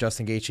beating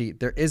Justin Gaethje,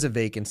 there is a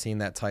vacancy in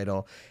that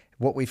title.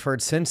 What we've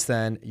heard since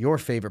then, your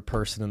favorite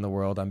person in the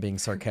world, I'm being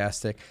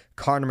sarcastic,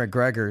 Conor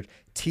McGregor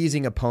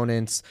teasing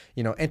opponents,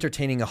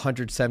 entertaining a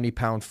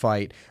 170-pound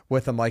fight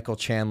with a Michael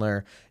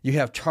Chandler. You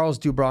have Charles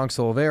do Bronx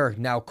Oliveira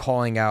now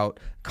calling out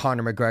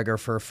Conor McGregor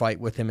for a fight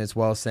with him as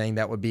well, saying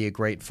that would be a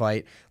great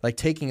fight, like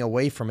taking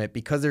away from it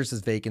because there's this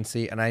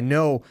vacancy. And I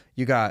know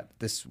you got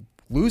this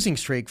losing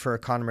streak for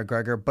Conor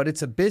McGregor, but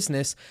it's a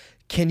business.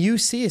 Can you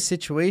see a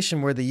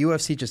situation where the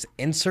UFC just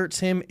inserts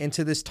him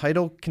into this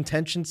title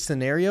contention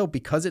scenario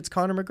because it's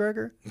Conor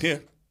McGregor? Yeah.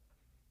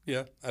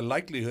 A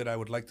likelihood I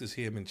would like to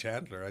see him in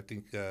Chandler. I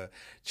think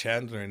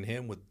Chandler and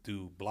him would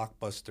do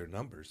blockbuster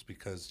numbers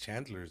because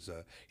Chandler's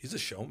he's a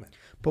showman.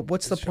 But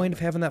what's the point of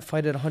having that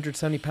fight at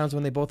 170 pounds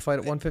when they both fight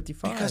at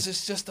 155? Because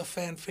it's just a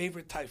fan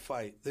favorite type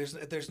fight.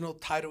 There's no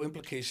title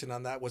implication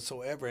on that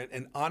whatsoever.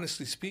 And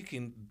honestly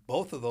speaking,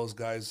 both of those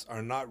guys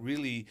are not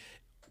really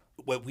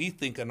what we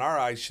think in our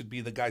eyes should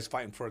be the guys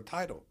fighting for a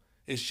title.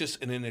 It's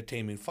just an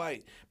entertainment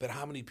fight. But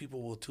how many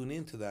people will tune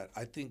into that?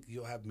 I think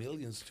you'll have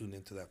millions tune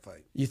into that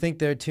fight. You think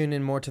they're tuned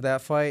in more to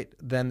that fight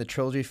than the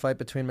trilogy fight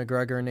between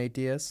McGregor and Nate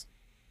Diaz?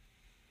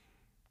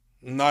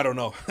 No, I don't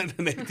know.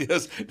 Nate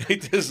Diaz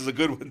is a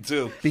good one,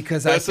 too.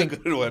 Because that's I think a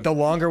good one. the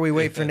longer we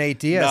wait for Nate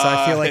Diaz,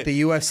 I feel like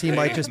the UFC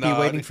might just be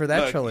waiting for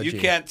that trilogy. You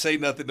can't say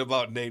nothing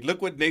about Nate.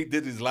 Look what Nate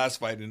did his last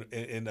fight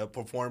in a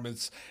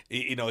performance.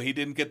 He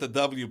didn't get the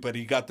W, but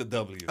he got the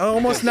W.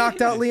 Almost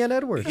knocked out Leon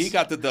Edwards. He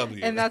got the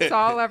W. And that's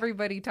all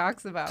everybody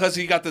talks about. Because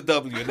he got the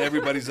W in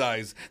everybody's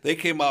eyes. They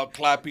came out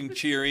clapping,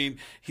 cheering.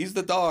 He's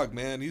the dog,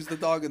 man. He's the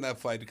dog in that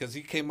fight because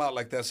he came out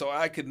like that. So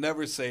I could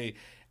never say...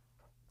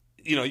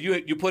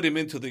 you put him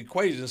into the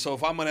equation. So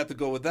if I'm going to have to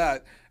go with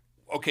that,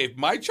 okay,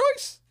 my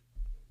choice,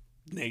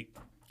 Nate.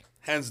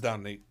 Hands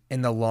down, Nate.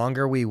 And the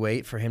longer we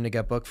wait for him to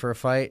get booked for a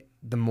fight,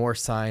 the more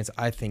signs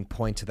I think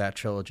point to that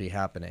trilogy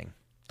happening.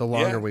 The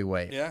longer we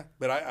wait. Yeah,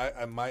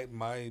 but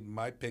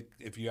my pick,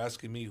 if you're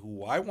asking me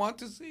who I want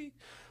to see,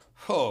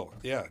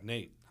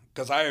 Nate.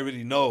 Because I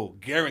already know,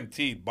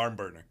 guaranteed barn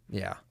burner.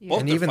 Yeah.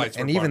 Both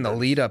and even the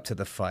lead up to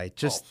the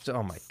fight,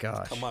 oh my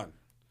gosh. Come on.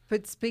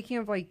 But speaking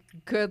of like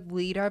good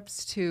lead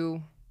ups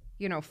to,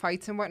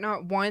 fights and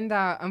whatnot, one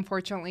that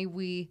unfortunately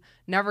we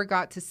never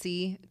got to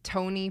see,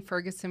 Tony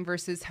Ferguson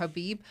versus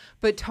Khabib.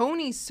 But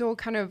Tony's still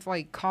kind of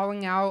like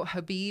calling out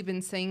Khabib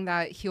and saying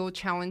that he'll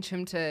challenge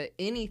him to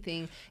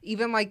anything,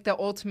 even like the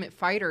Ultimate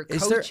Fighter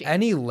coaching. Is there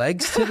any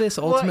legs to this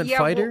Ultimate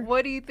Fighter?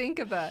 What do you think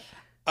of that?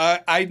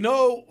 I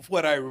know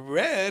what I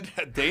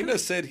read. Dana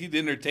said he'd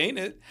entertain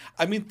it.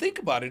 I mean, think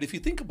about it. If you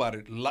think about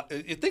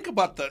it, think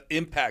about the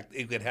impact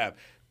it could have.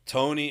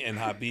 Tony and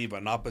Khabib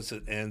on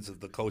opposite ends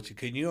of the coaching.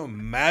 Can you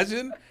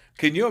imagine?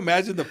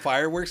 The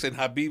fireworks and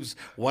Khabib's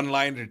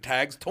one-liner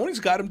tags? Tony's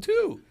got them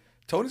too.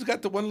 Tony's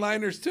got the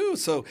one-liners too.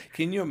 So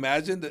can you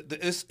imagine that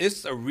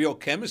it's a real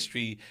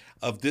chemistry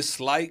of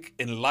dislike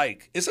and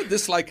like. It's a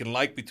dislike and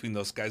like between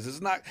those guys.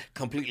 It's not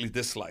completely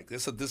dislike.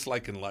 It's a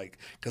dislike and like.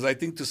 Because I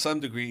think to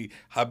some degree,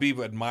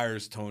 Khabib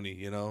admires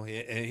Tony,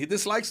 And he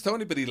dislikes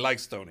Tony, but he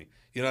likes Tony.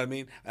 You know what I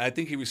mean? And I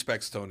think he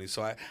respects Tony.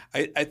 So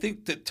I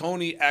think that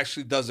Tony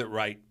actually does it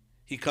right.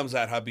 He comes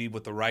at Khabib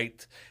with the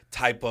right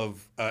type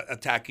of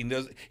attacking.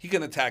 He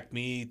can attack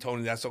me,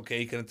 Tony, that's okay.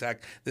 He can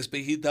attack this, but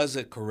he does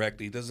it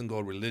correctly. He doesn't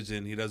go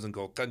religion. He doesn't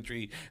go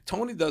country.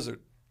 Tony does it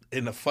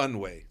in a fun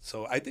way.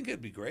 So I think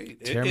it'd be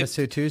great.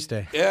 Tiramisu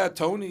Tuesday. Yeah,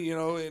 Tony,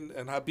 and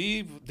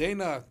Khabib,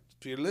 Dana,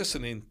 if you're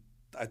listening,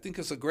 I think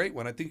it's a great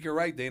one. I think you're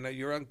right, Dana.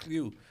 You're on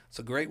cue. It's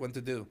a great one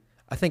to do.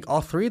 I think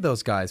all three of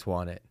those guys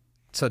want it.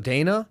 So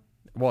Dana,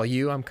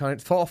 I'm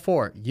kind of all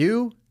four.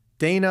 You,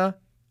 Dana,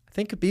 I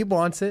think Khabib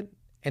wants it.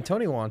 And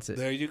Tony wants it.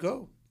 There you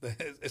go.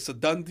 It's a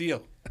done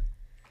deal.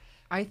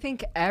 I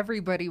think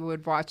everybody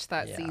would watch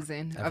that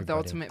season of The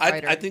Ultimate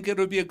Fighter. I think it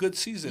would be a good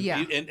season.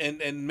 Yeah.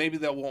 And maybe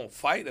they won't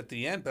fight at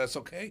the end, but that's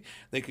okay.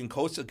 They can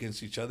coach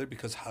against each other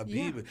because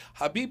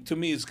Khabib to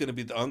me is going to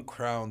be the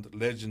uncrowned,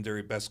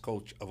 legendary best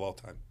coach of all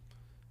time.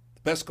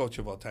 The best coach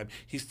of all time.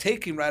 He's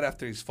taking right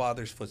after his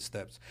father's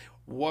footsteps.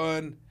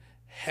 One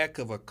heck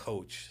of a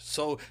coach.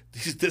 So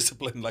he's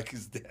disciplined like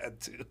his dad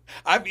too.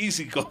 I'm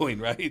easygoing,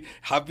 right?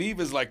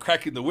 Khabib is like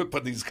cracking the whip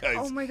on these guys.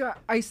 Oh my God.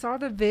 I saw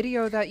the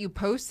video that you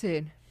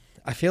posted.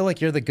 I feel like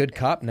you're the good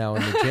cop now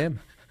in the gym.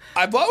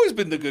 I've always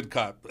been the good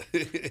cop.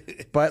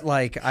 But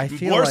I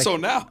feel more like... so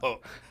now.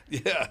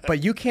 Yeah.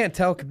 But you can't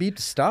tell Khabib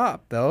to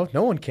stop, though.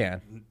 No one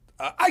can.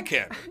 I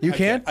can. You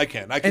can? I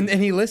can. And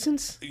he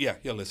listens? Yeah,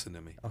 he'll listen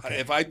to me. Okay.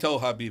 If I tell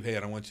Khabib, hey,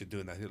 I don't want you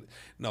doing that.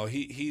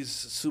 He's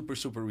super,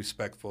 super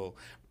respectful.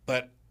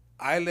 But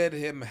I let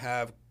him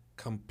have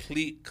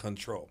complete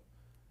control.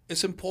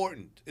 It's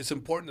important. It's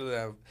important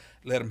to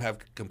let him have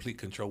complete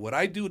control. What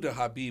I do to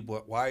Khabib,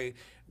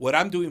 what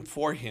I'm doing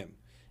for him,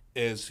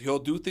 is he'll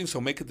do things,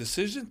 he'll make a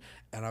decision,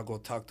 and I'll go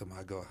talk to him.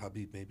 I go,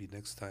 Khabib, maybe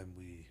next time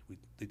we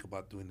think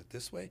about doing it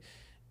this way.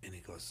 And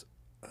he goes,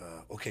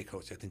 okay,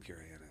 coach, I think you're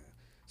right.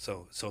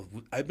 So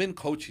I've been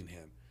coaching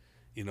him.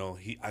 You know,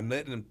 I'm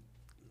letting him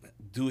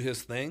do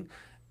his thing.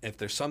 If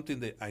there's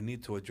something that I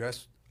need to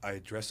address, I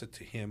address it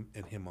to him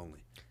and him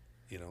only.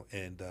 You know,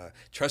 and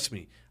trust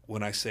me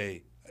when I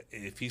say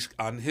if he's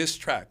on his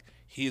track,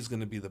 he is going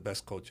to be the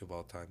best coach of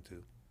all time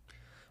too.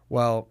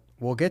 Well,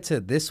 we'll get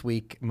to this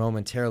week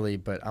momentarily,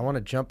 but I want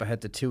to jump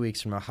ahead to 2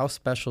 weeks from now. How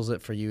special is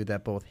it for you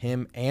that both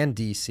him and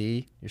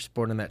DC, you're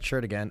sporting that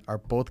shirt again, are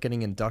both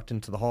getting inducted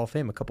into the Hall of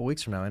Fame a couple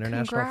weeks from now,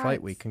 International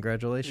Fight Week?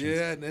 Congratulations.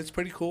 Yeah, and it's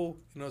pretty cool.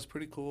 You know, it's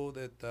pretty cool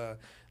that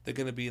they're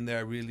going to be in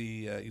there.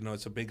 Really, you know,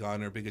 it's a big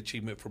honor, big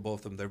achievement for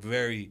both of them. They're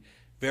very,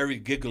 very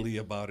giggly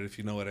about it, if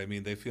you know what I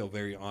mean. They feel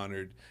very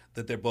honored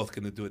that they're both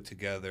going to do it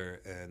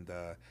together. And,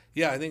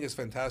 yeah, I think it's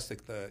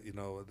fantastic that, you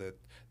know, that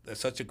that's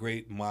such a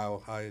great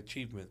mile-high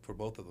achievement for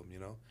both of them, you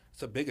know.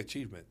 It's a big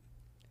achievement.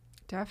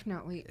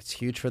 Definitely. It's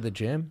huge for the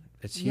gym.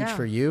 It's huge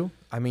for you.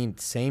 I mean,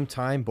 same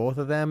time, both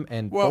of them,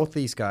 and both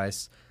these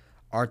guys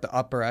are at the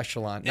upper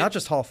echelon, not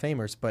just Hall of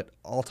Famers, but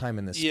all time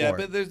in this sport.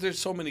 Yeah, but there's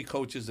so many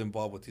coaches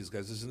involved with these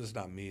guys. This is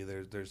not me.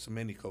 There's so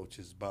many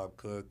coaches. Bob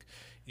Cook,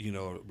 you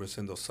know,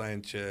 Rosendo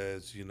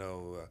Sanchez, you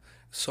know,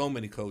 so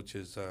many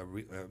coaches.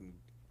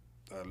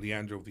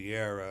 Leandro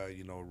Vieira,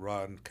 you know,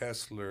 Ron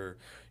Kessler.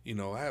 You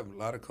know, I have a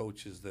lot of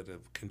coaches that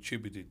have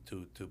contributed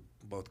to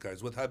both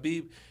guys. With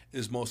Khabib,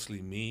 is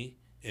mostly me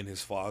and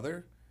his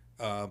father,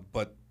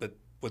 but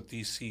with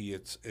DC,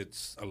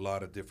 it's a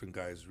lot of different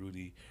guys,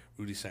 Rudy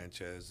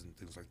Sanchez and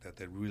things like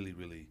that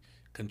really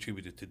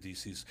contributed to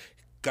DC's.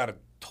 Got a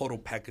total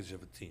package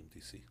of a team,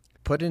 DC.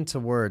 Put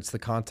into words the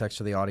context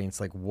of the audience,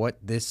 like what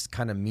this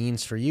kind of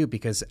means for you,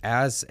 because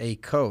as a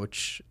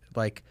coach,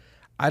 like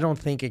I don't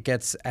think it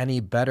gets any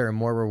better and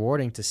more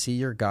rewarding to see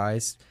your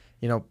guys,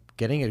 you know,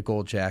 getting a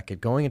gold jacket,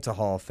 going into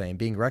Hall of Fame,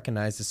 being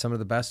recognized as some of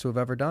the best who have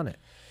ever done it.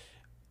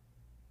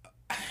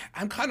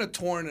 I'm kind of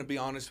torn, to be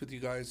honest with you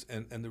guys,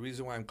 and the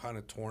reason why I'm kind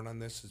of torn on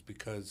this is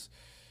because,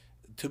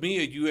 to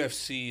me, a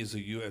UFC is a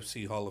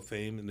UFC Hall of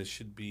Fame, and it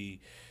should be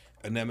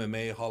an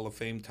MMA Hall of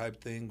Fame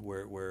type thing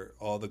where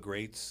all the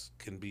greats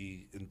can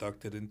be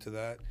inducted into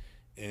that.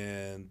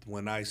 And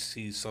when I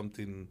see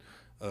something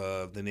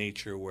of the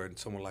nature where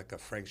someone like a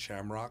Frank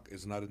Shamrock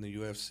is not in the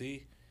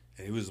UFC,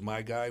 and he was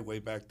my guy way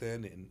back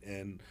then,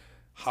 and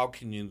how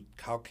can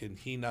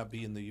he not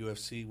be in the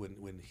UFC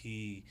when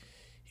he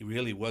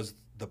really was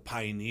the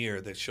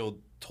pioneer that showed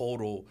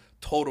total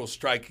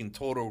striking,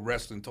 total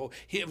wrestling,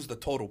 he was the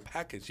total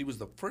package. He was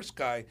the first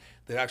guy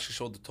that actually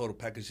showed the total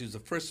package. He was the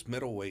first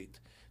middleweight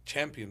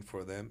champion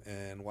for them,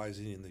 and why is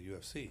he in the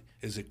UFC?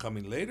 Is it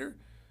coming later?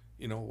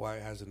 You know, why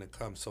hasn't it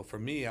come? So for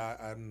me,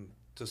 I'm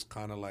just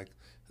kind of like,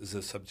 is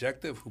it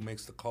subjective? Who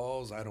makes the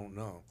calls? I don't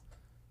know.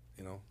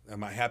 You know,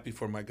 am I happy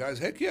for my guys?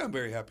 Heck yeah, I'm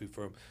very happy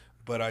for them.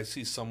 But I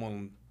see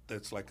someone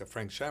that's like a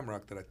Frank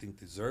Shamrock that I think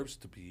deserves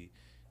to be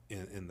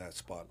in that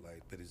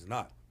spotlight, but he's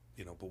not.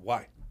 You know, but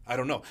why? I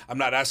don't know. I'm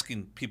not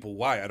asking people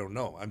why. I don't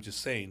know. I'm just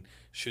saying,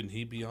 shouldn't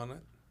he be on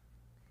it?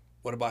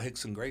 What about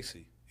Rickson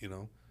Gracie? You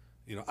know,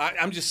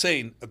 I'm just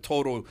saying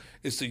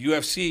it's the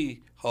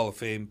UFC Hall of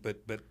Fame,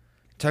 but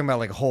talking about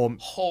like whole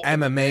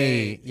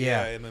MMA,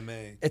 yeah,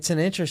 MMA. It's an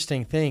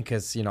interesting thing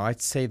because, you know, I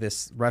say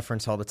this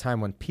reference all the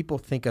time. When people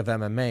think of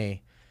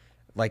MMA,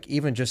 like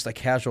even just a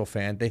casual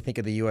fan, they think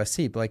of the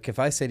UFC. But like if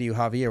I say to you,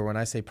 Javier, when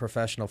I say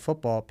professional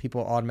football,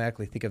 people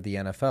automatically think of the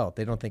NFL.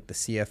 They don't think the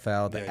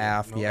CFL, the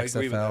AF, the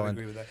XFL. I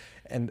agree with that.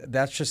 And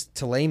that's just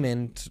to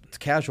laymen, to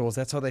casuals,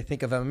 that's how they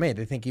think of MMA.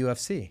 They think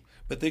UFC.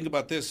 But think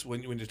about this,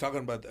 when you're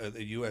talking about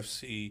the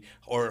UFC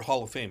or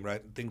Hall of Fame,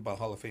 right? Think about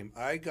Hall of Fame.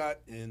 I got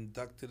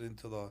inducted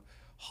into the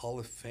Hall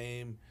of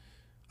Fame,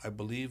 I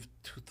believe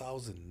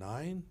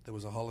 2009. There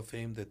was a Hall of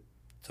Fame that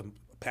some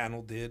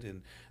panel did,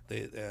 and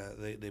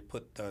they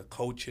put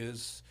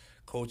coaches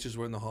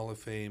were in the Hall of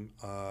Fame,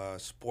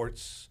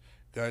 sports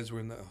guys were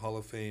in the Hall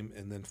of Fame,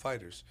 and then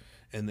fighters,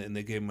 and then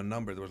they gave them a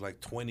number. There was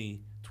like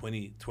 20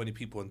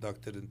 people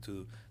inducted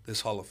into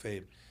this Hall of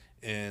Fame,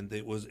 and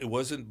it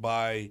wasn't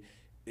by,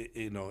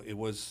 it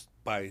was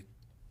by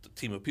the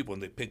team of people,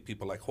 and they picked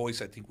people like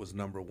Hoyce, I think, was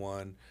number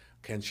 1,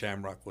 Ken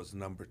Shamrock was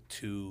number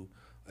 2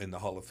 in the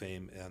Hall of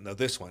Fame, and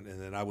this one,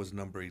 and then I was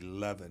number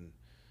 11.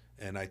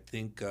 And I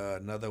think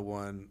another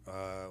one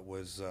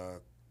was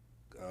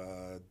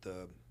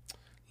the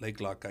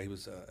Lake Lock guy. He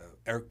was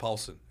Eric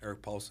Paulson.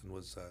 Eric Paulson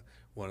was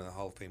one of the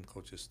Hall of Fame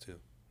coaches too.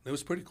 It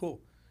was pretty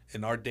cool.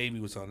 And Art Davey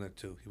was on it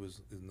too. He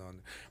was on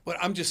there. But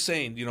I'm just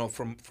saying, you know,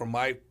 from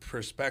my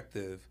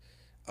perspective,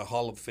 a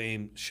Hall of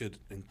Fame should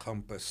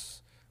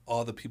encompass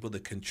all the people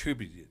that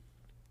contributed.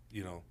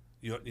 You know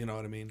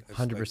what I mean?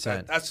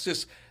 100%.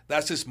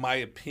 That's just my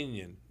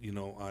opinion. You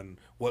know, on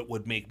what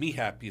would make me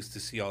happy is to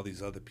see all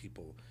these other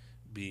people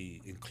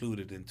be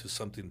included into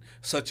something,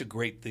 such a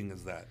great thing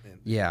as that. And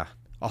yeah,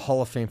 a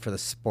Hall of Fame for the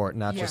sport,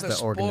 not just the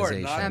sport,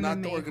 organization.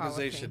 not the MMA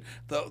organization.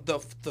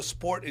 The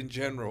sport in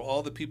general,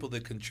 all the people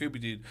that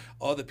contributed,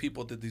 all the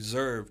people that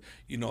deserve,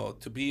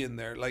 to be in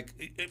there. Like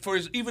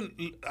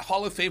even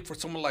Hall of Fame for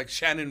someone like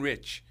Shannon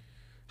Rich.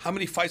 How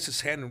many fights has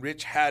Shannon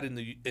Rich had in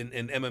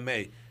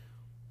MMA?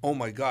 Oh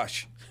my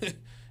gosh.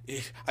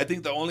 I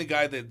think the only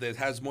guy that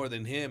has more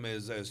than him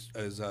is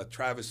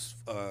Travis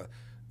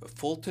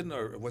Fulton,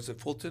 or was it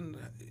Fulton?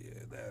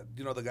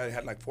 The guy that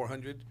had like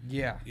 400.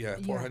 Yeah,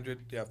 400.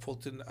 Yeah,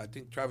 Fulton. I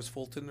think Travis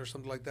Fulton or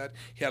something like that.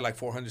 He had like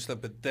 400 stuff.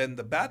 But then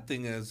the bad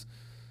thing is,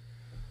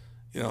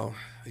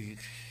 he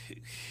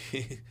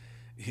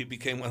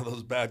became one of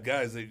those bad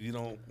guys that you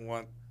don't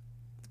want,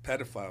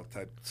 pedophile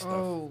type stuff.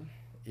 Oh.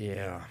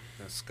 Yeah.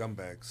 A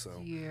scumbag.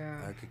 So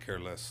yeah, I could care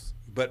less.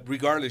 But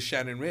regardless,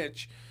 Shannon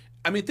Rich.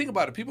 I mean, think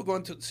about it. People go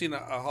into seeing a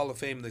Hall of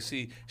Fame, they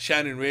see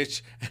Shannon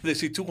Rich, and they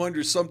see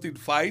 200-something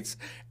fights,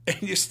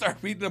 and you start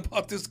reading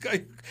about this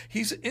guy.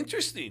 He's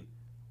interesting.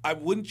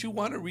 Wouldn't you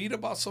want to read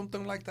about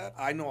something like that?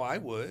 I know I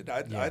would.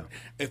 I'd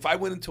if I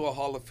went into a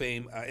Hall of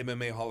Fame,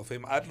 MMA Hall of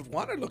Fame, I'd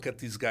want to look at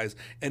these guys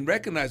and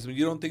recognize them.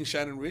 You don't think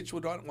Shannon Rich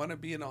would want to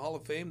be in a Hall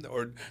of Fame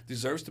or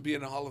deserves to be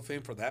in a Hall of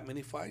Fame for that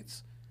many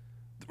fights?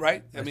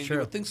 Right? That's true. You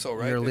would think so,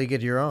 right? You're a league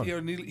of your own.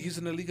 He's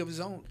in a league of his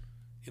own.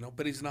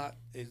 But he's not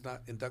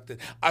inducted.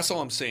 That's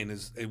all I'm saying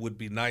is it would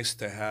be nice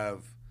to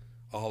have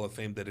a Hall of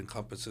Fame that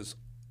encompasses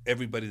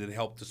everybody that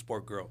helped the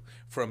sport grow,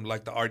 from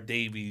like the Art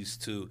Davies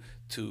to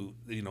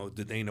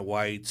the Dana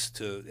Whites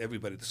to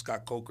everybody, the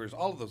Scott Cokers,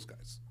 all of those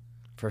guys.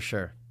 For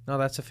sure. No,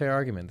 that's a fair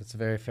argument. That's a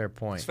very fair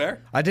point. It's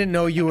fair? I didn't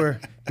know you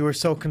were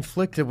so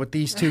conflicted with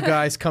these two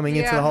guys coming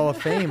into the Hall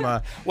of Fame.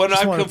 Well,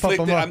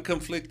 no, I'm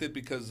conflicted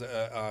because,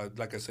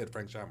 like I said,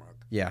 Frank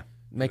Shamrock. Yeah,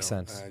 makes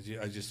sense.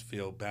 I just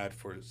feel bad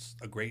for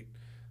a great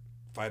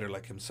fighter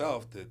like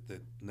himself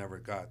that never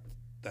got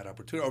that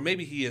opportunity. Or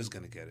maybe he is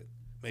going to get it.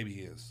 Maybe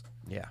he is.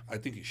 Yeah. I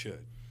think he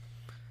should.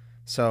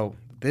 So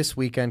this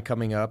weekend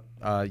coming up,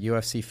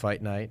 UFC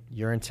Fight Night,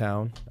 you're in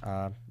town.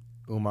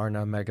 Umar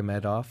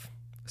Nurmagomedov,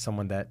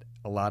 someone that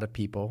a lot of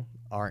people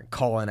aren't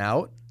calling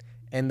out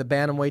in the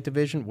bantamweight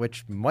division,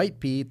 which might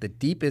be the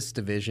deepest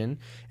division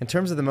in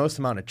terms of the most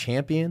amount of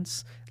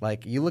champions.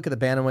 Like, you look at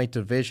the bantamweight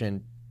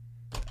division,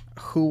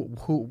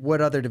 what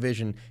other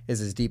division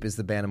is as deep as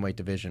the bantamweight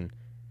division?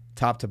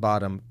 Top to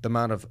bottom, the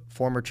amount of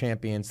former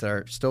champions that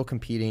are still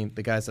competing,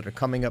 the guys that are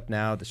coming up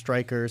now, the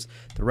strikers,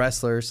 the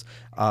wrestlers.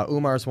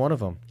 Umar's one of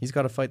them. He's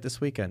got a fight this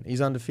weekend.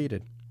 He's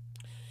undefeated.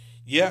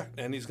 Yeah,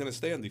 and he's going to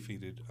stay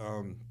undefeated.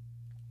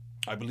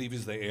 I believe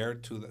he's the heir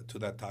to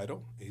that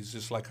title. He's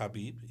just like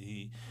Khabib.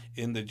 He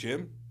in the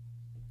gym,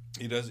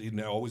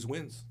 he always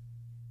wins.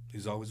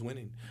 He's always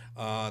winning.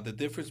 The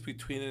difference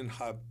between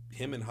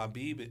him and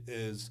Khabib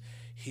is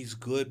he's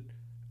good,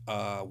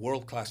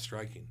 world-class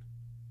striking.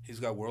 He's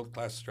got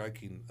world-class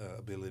striking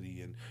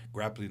ability and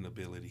grappling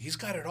ability. He's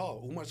got it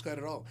all. Umar's got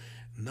it all.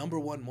 Number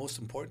one most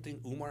important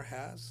thing Umar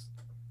has,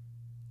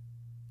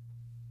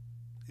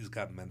 he's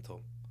got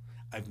mental.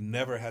 I've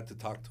never had to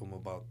talk to him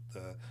about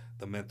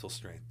the mental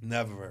strength.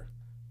 Never.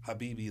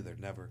 Khabib either.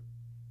 Never.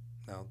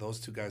 Now, those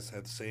two guys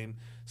had the same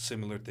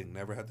similar thing.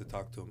 Never had to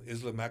talk to him.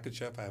 Islam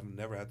Makhachev, I have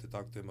never had to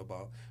talk to him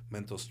about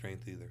mental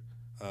strength either.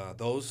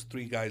 Those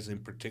three guys in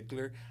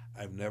particular,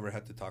 I've never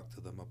had to talk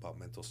to them about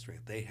mental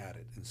strength. They had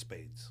it in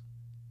spades.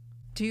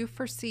 Do you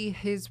foresee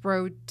his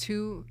road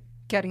to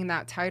getting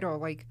that title,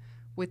 like,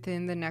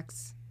 within the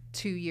next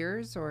 2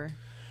 years, or?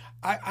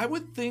 I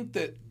would think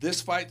that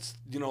this fight's,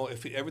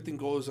 if everything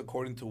goes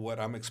according to what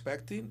I'm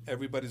expecting,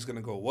 everybody's going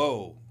to go,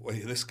 whoa,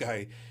 wait, this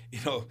guy,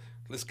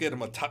 let's get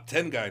him a top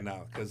 10 guy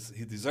now because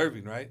he's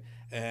deserving, right?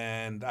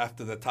 And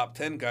after the top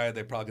 10 guy,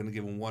 they're probably going to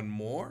give him one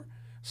more.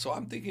 So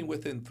I'm thinking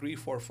within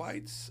 3-4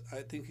 fights,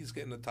 I think he's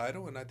getting the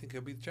title, and I think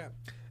he'll be the champ.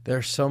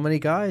 There's so many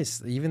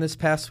guys. Even this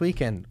past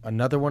weekend,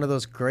 another one of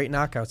those great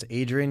knockouts.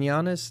 Adrian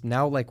Yanez,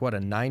 now a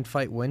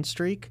 9-fight win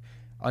streak,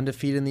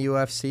 undefeated in the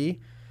UFC.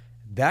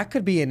 That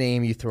could be a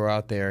name you throw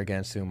out there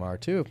against Umar,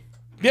 too.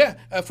 Yeah,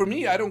 for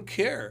me, I don't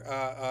care.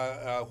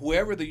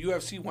 Whoever the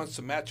UFC wants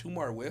to match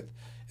Umar with,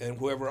 and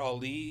whoever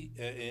Ali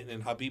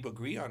and Khabib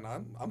agree on,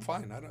 I'm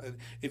fine.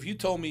 If you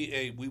told me,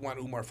 hey, we want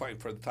Umar fighting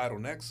for the title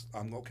next,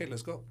 I'm okay,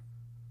 let's go.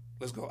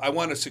 Let's go. I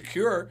want to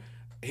secure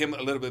him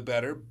a little bit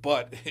better,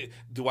 but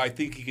do I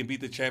think he can beat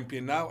the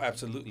champion now?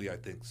 Absolutely, I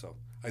think so.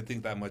 I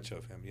think that much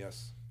of him,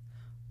 yes.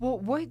 Well,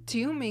 what do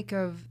you make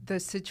of the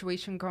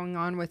situation going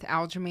on with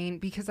Aljamain?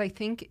 Because I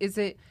think,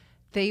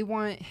 they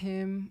want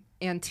him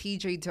and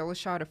TJ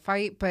Dillashaw to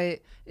fight,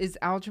 but is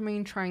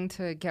Aljamain trying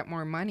to get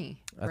more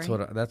money?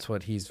 That's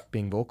what he's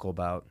being vocal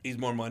about. He's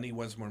more money,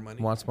 wants more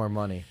money. Wants more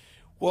money.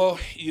 Well,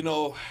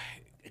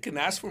 it can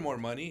ask for more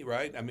money,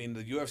 right? I mean,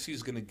 the UFC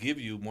is going to give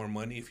you more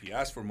money if you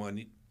ask for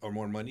money or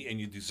more money, and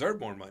you deserve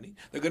more money.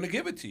 They're going to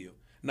give it to you.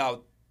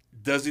 Now,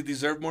 does he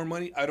deserve more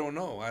money? I don't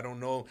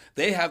know.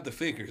 They have the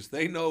figures.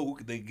 They know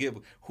who they give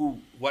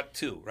what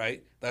to,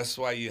 right? That's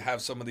why you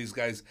have some of these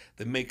guys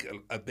that make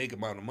a big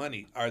amount of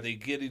money. Are they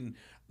getting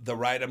the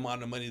right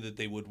amount of money that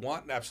they would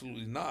want?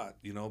 Absolutely not,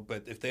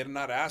 But if they're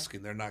not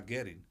asking, they're not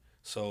getting.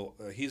 So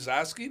he's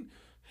asking.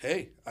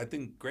 hey, I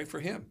think great for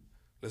him.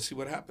 Let's see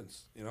what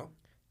happens, you know?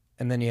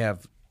 And then you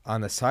have,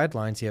 on the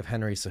sidelines, you have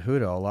Henry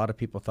Cejudo. A lot of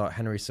people thought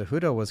Henry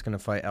Cejudo was going to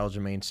fight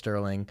Aljamain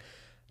Sterling,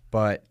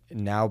 but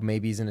now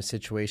maybe he's in a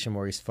situation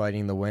where he's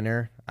fighting the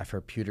winner. I've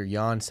heard Peter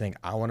Yan saying,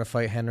 I want to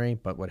fight Henry,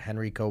 but would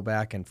Henry go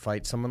back and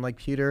fight someone like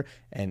Peter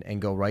and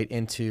go right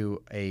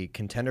into a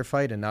contender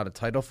fight and not a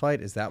title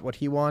fight? Is that what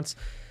he wants?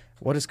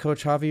 What does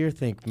Coach Javier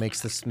think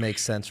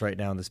makes sense right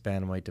now in this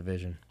bantamweight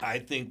division? I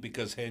think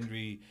because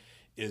Henry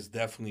is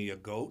definitely a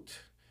GOAT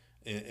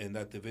in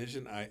that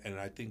division,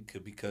 I think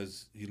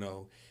because, you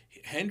know,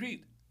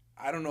 Henry,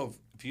 I don't know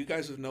if you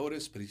guys have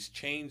noticed, but he's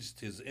changed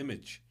his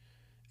image.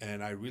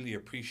 And I really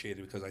appreciate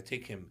it because I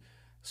take him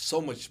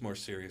so much more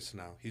serious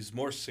now. He's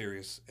more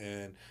serious.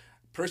 And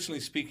personally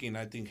speaking,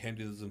 I think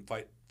Henry doesn't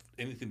fight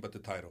anything but the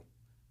title.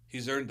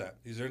 He's earned that.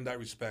 He's earned that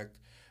respect.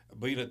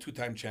 Being a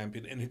two-time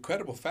champion in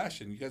incredible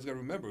fashion. You guys got to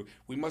remember,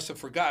 we must have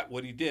forgot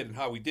what he did and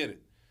how he did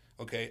it.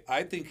 Okay,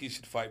 I think he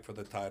should fight for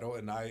the title.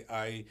 And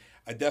I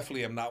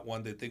definitely am not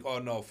one to think, oh,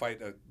 no, fight.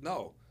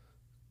 No.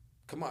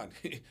 Come on.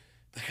 The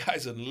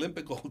guy's an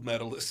Olympic gold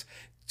medalist,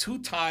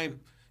 two-time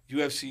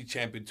UFC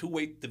champion,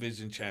 two-weight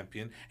division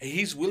champion, and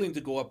he's willing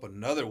to go up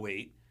another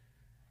weight.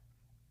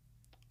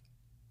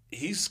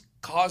 He's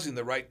causing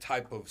the right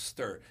type of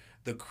stir.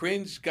 The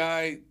cringe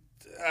guy,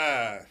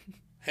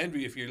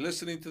 Henry, if you're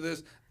listening to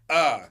this,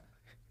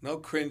 no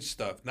cringe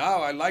stuff.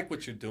 Now I like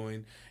what you're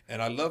doing,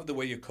 and I love the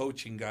way you're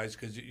coaching guys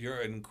because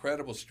you're an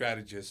incredible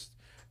strategist,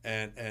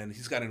 and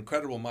he's got an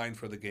incredible mind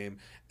for the game.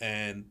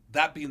 And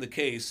that being the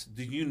case,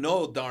 do you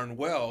know darn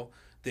well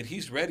that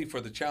he's ready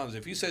for the challenge?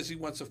 If he says he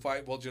wants to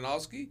fight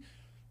Volkanovski,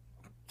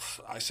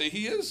 I say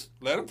he is.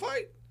 Let him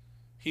fight.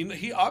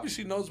 He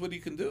obviously knows what he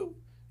can do.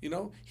 You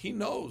know, he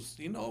knows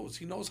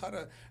how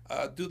to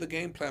do the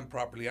game plan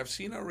properly. I've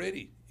seen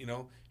already. You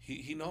know,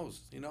 he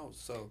knows.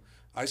 So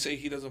I say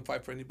he doesn't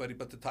fight for anybody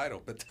but the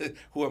title. But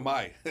who am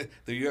I?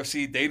 The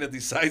UFC, Dana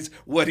decides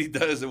what he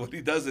does and what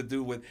he doesn't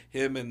do with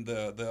him and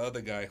the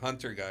other guy,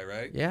 Hunter guy,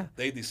 right? Yeah.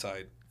 They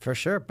decide. For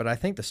sure. But I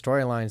think the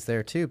storyline's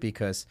there too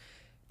because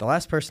the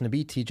last person to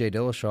beat TJ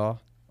Dillashaw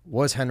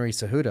was Henry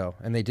Cejudo,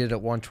 and they did it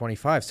at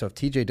 125. So if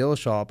TJ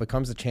Dillashaw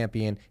becomes the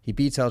champion, he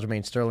beats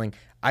Aljamain Sterling,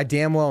 I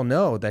damn well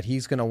know that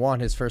he's going to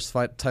want his first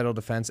fight title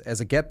defense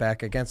as a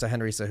get-back against a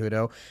Henry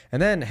Cejudo.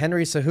 And then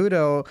Henry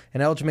Cejudo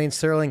and Aljamain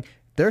Sterling,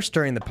 they're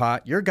stirring the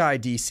pot. Your guy,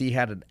 DC,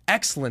 had an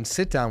excellent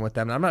sit-down with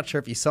them, and I'm not sure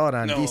if you saw it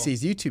on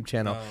DC's YouTube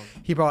channel. No.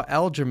 He brought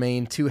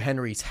Aljamain to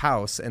Henry's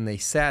house, and they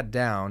sat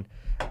down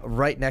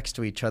right next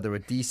to each other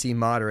with DC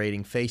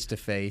moderating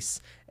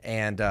face-to-face.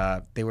 And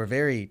they were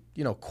very,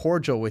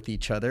 cordial with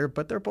each other,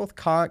 but they're both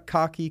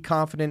cocky,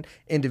 confident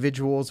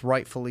individuals,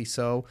 rightfully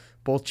so,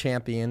 both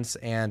champions,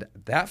 and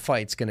that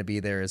fight's going to be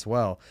there as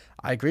well.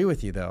 I agree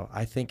with you, though.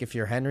 I think if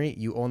you're Henry,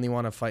 you only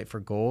want to fight for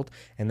gold,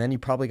 and then you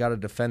probably got to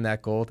defend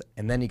that gold,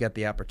 and then you got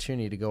the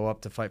opportunity to go up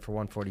to fight for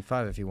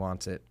 145 if he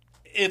wants it.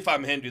 If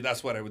I'm Henry,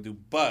 that's what I would do.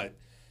 But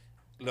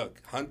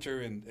look,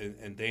 Hunter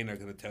and Dana are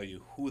going to tell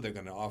you who they're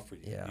going to offer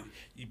you. Yeah.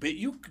 But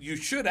you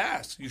should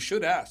ask. You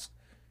should ask.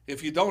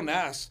 If you don't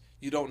ask,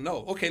 you don't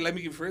know. Okay, let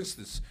me give, for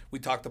instance, we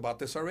talked about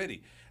this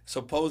already.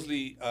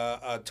 Supposedly,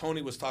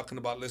 Tony was talking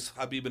about, let's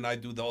Khabib and I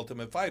do the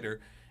Ultimate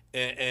Fighter,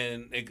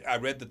 and I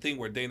read the thing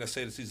where Dana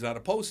says he's not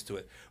opposed to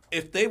it.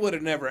 If they would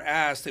have never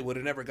asked, they would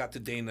have never got to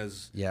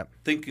Dana's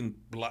thinking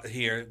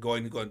here,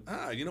 going,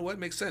 you know what,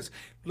 makes sense.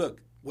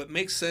 Look, what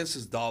makes sense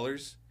is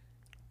dollars,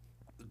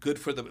 good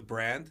for the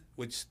brand,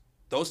 which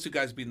those two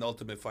guys being the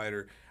Ultimate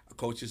Fighter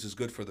coaches is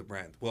good for the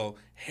brand. Well,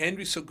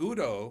 Henry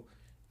Cejudo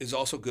is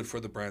also good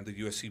for the brand, the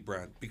UFC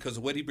brand, because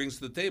of what he brings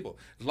to the table.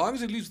 As long as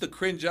he leaves the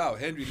cringe out,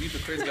 Henry, leave the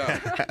cringe out.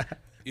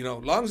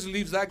 As long as he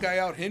leaves that guy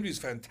out, Henry's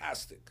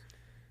fantastic.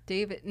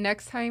 David,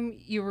 next time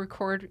you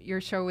record your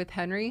show with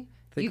Henry,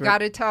 you got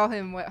to tell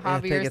him what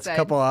Javier said. It's a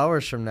couple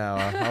hours from now.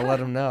 I'll let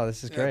him know.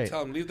 This is great.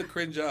 Tell him, leave the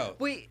cringe out.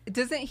 Wait,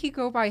 doesn't he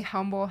go by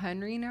Humble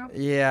Henry now?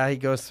 Yeah, he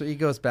goes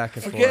back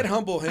and forth. Forget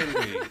Humble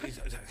Henry.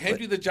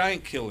 Henry the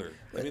Giant Killer.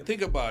 I mean,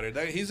 think about it.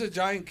 He's a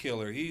giant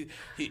killer. He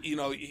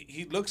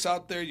looks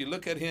out there, you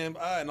look at him,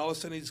 and all of a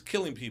sudden he's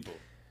killing people.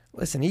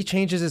 Listen, he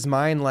changes his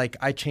mind like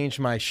I changed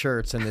my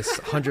shirts in this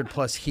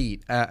 100-plus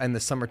heat in the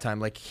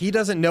summertime. Like, he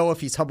doesn't know if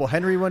he's Humble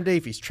Henry one day,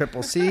 if he's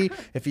Triple C,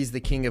 if he's the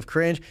king of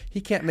cringe.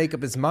 He can't make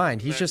up his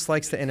mind. He just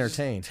likes to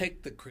entertain. Just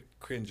take the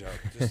cringe out.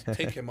 Just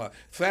take him out.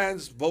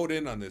 Fans, vote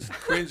in on this.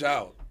 Cringe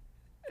out.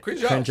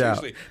 Cringe out,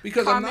 seriously.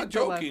 Because I'm not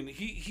joking.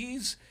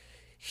 He's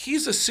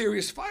a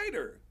serious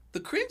fighter. The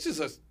cringe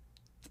is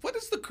what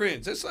is the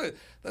cringe? That's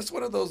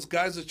one of those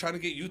guys that's trying to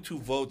get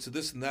YouTube votes and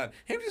this and that.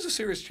 Henry's a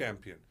serious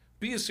champion.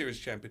 Be a serious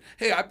champion.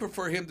 Hey, I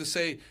prefer him to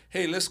say,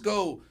 hey, let's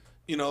go,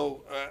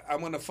 I'm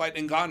going to fight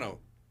Ngannou.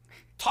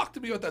 Talk to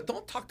me about that.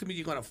 Don't talk to me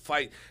you're going to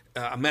fight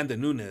Amanda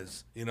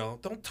Nunes.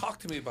 Don't talk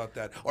to me about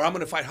that. Or I'm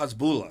going to fight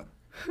Hasbulla.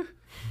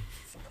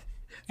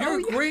 You're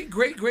a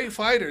great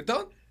fighter.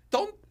 Those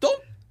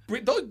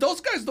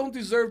guys don't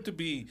deserve to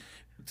be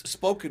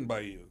spoken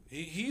by you.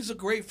 He's a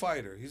great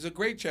fighter. He's a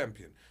great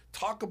champion.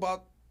 Talk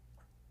about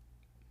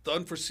the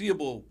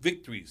unforeseeable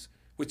victories,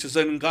 which is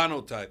an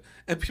Ngannou type.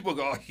 And people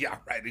go, oh, yeah,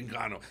 right,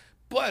 Ngannou.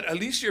 But at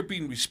least you're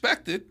being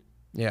respected.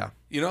 Yeah.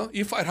 You know,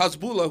 you fight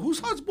Hasbulla. Who's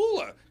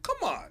Hasbulla? Come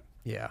on.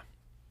 Yeah.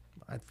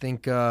 I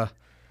think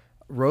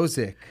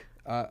Rosic,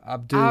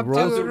 Abdul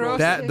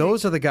Rosic.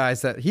 those are the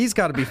guys that he's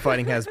got to be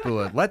fighting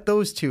Hasbulla. Let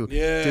those two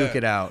duke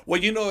it out.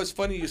 Well, you know, it's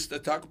funny you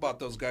talk about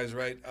those guys,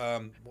 right?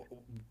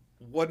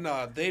 When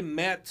they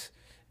met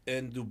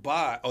in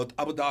Dubai, or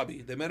Abu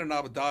Dhabi, they met in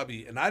Abu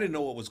Dhabi, and I didn't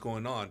know what was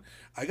going on.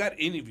 I got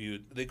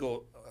interviewed. They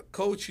go,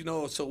 Coach, you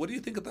know, so what do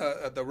you think of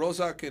the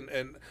Rozak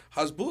and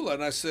Hasbulla?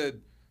 And I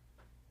said,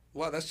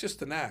 well, that's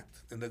just an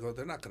act. And they go,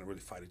 they're not going to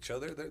really fight each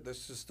other.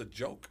 That's just a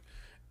joke.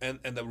 And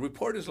the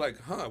reporter's like,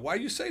 why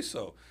you say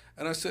so?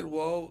 And I said,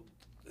 well,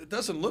 it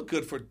doesn't look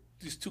good for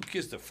these two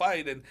kids to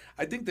fight. And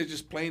I think they're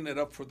just playing it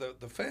up for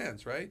the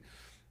fans, right?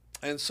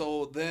 And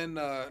so then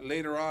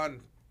later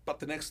on, about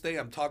the next day,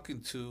 I'm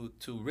talking to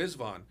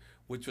Rizvan,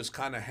 which was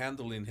kind of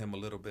handling him a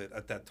little bit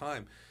at that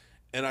time.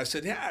 And I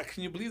said, yeah,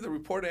 can you believe the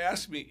reporter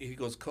asked me? He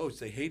goes, Coach,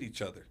 they hate each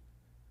other.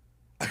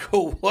 I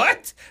go,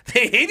 what?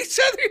 They hate each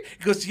other?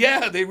 He goes,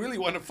 yeah, they really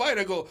want to fight.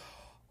 I go,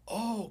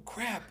 oh,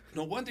 crap.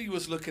 No wonder he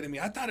was looking at me.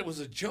 I thought it was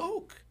a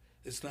joke.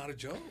 It's not a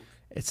joke.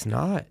 It's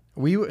not.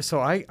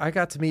 I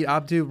got to meet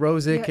Abdul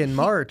Rosic in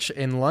March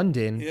in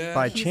London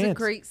by chance. He's a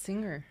great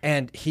singer.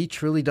 And he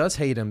truly does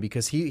hate him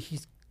because he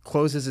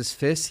closes his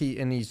fists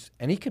and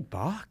he could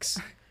box.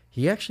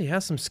 He actually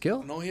has some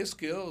skill. No, he has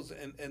skills.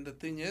 And the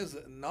thing is,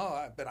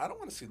 but I don't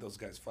want to see those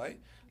guys fight.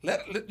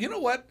 You know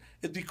what?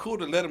 It'd be cool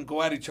to let them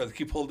go at each other,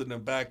 keep holding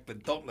them back,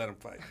 but don't let them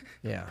fight.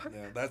 Yeah.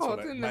 Yeah, that's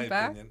Holding my them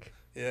back? opinion.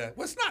 Yeah.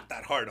 Well, it's not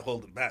that hard to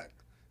hold them back,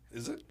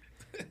 is it?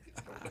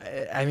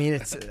 I mean,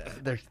 it's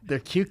they're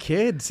cute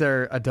kids.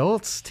 They're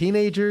adults,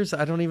 teenagers.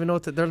 I don't even know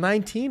they're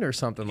 19 or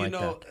something like that.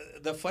 You know,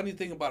 the funny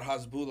thing about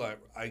Hasbulla,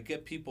 I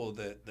get people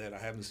that I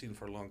haven't seen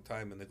for a long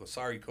time, and they go,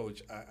 sorry,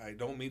 Coach, I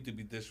don't mean to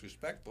be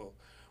disrespectful,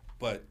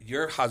 but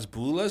you're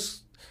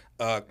Hasbulla's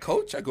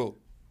coach? I go,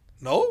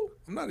 no,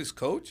 I'm not his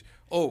coach.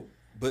 Oh,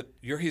 but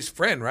you're his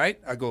friend, right?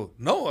 I go,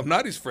 no, I'm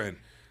not his friend.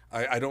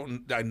 I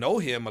know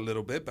him a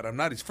little bit, but I'm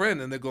not his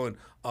friend. And they're going,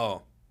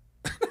 oh.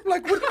 I'm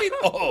like, what do you mean,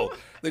 oh?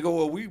 They go,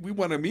 well, we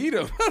want to meet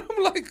him.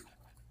 I'm like,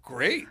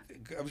 great,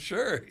 I'm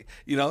sure.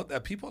 You know,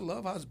 that people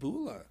love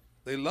Hasbulla.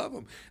 They love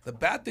him. The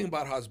bad thing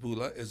about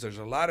Hasbulla is there's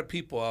a lot of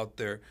people out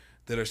there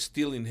that are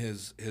stealing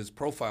his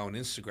profile on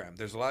Instagram.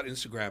 There's a lot of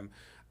Instagram,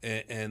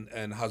 and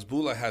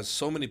Hasbulla has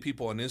so many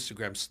people on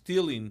Instagram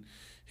stealing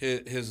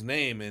his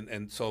name,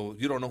 and so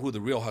you don't know who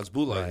the real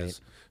Hasbulla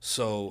is.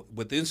 So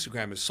with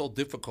Instagram, it's so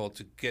difficult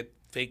to get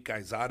fake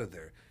guys out of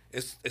there.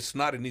 It's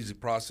not an easy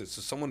process.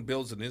 If someone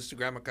builds an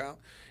Instagram account,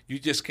 you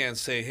just can't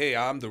say, hey,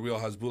 I'm the real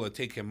Hasbulla,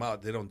 take him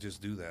out. They don't just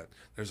do that.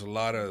 There's a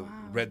lot of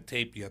red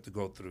tape you have to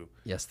go through.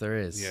 Yes, there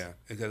is. Yeah.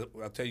 Because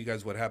I'll tell you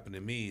guys what happened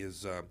to me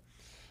is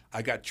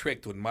I got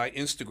tricked with my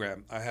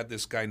Instagram. I had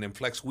this guy named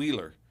Flex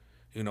Wheeler.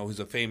 You know, he's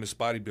a famous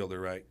bodybuilder,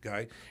 right,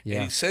 guy? Yeah.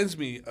 And he sends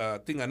me a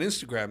thing on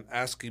Instagram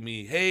asking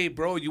me, hey,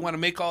 bro, you want to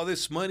make all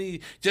this money?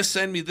 Just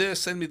send me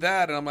this, send me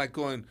that. And I'm like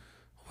going,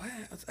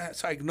 what?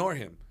 So I ignore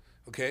him.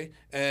 Okay,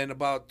 and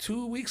about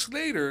 2 weeks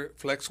later,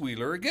 Flex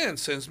Wheeler again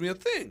sends me a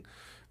thing.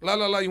 You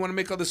want to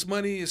make all this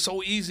money? It's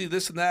so easy,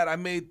 this and that. I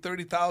made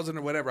 $30,000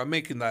 or whatever. I'm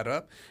making that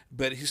up.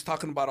 But he's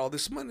talking about all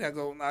this money. I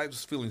go, I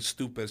was feeling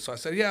stupid. So I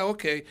said, yeah,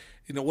 okay.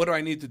 You know, what do I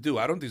need to do?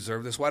 I don't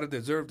deserve this. Why do I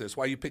deserve this?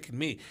 Why are you picking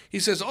me?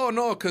 He says, oh,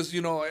 no, because,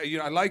 you know,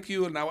 I like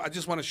you, and I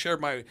just want to share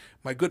my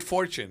good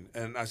fortune.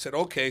 And I said,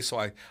 okay. So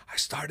I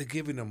started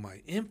giving him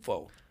my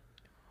info.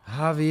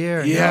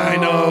 Javier. Yeah,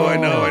 no. I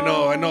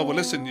know. But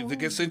listen, it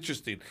gets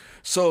interesting.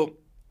 So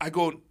I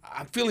go,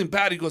 I'm feeling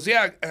bad. He goes,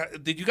 yeah,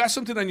 did you got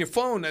something on your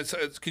phone?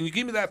 Can you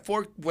give me that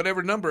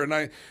whatever number?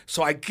 And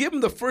so I give him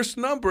the first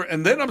number,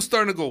 and then I'm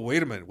starting to go,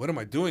 wait a minute, what am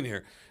I doing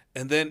here?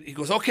 And then he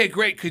goes, okay,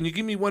 great. Can you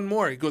give me one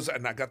more? He goes,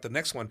 and I got the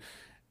next one.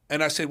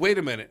 And I said, wait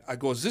a minute. I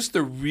go, is this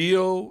the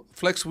real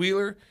Flex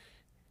Wheeler?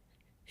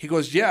 He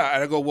goes, yeah.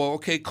 And I go, well,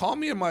 okay, call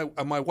me on my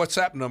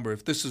WhatsApp number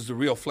if this is the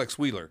real Flex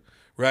Wheeler,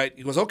 right?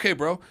 He goes, okay,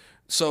 bro.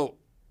 So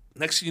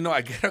next thing you know,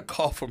 I get a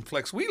call from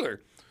Flex Wheeler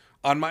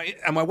on my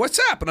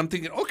WhatsApp, and I'm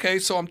thinking, okay,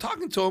 so I'm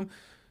talking to him,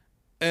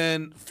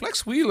 and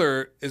Flex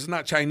Wheeler is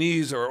not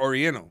Chinese or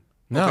Oriental.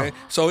 No. Okay?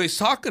 So he's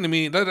talking to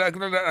me. I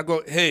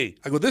go, hey,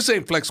 this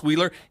ain't Flex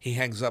Wheeler. He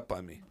hangs up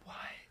on me. What?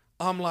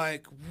 I'm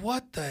like,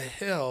 what the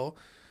hell?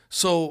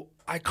 So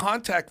I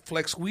contact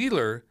Flex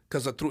Wheeler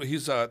because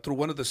he's through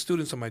one of the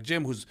students in my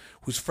gym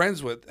who's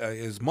friends with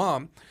his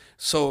mom.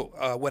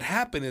 So what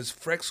happened is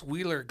Flex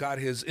Wheeler got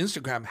his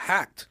Instagram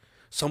hacked.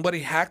 Somebody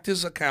hacked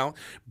his account,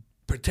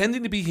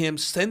 pretending to be him,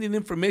 sending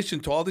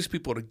information to all these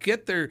people to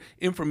get their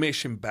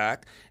information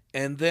back.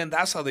 And then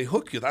that's how they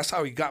hook you. That's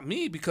how he got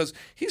me, because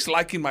he's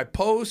liking my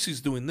posts. He's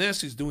doing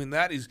this. He's doing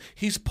that.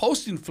 He's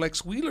posting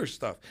Flex Wheeler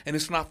stuff, and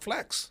it's not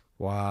Flex.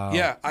 Wow.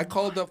 Yeah, I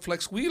called up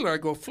Flex Wheeler. I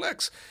go,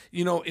 Flex,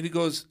 and he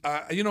goes,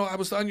 I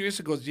was on your Instagram.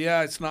 He goes,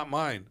 yeah, it's not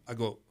mine. I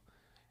go,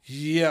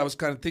 yeah, I was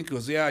kind of thinking. He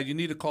goes, yeah, you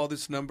need to call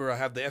this number. I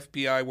have the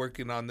FBI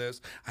working on this.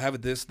 I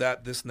have this,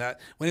 that, this, and that.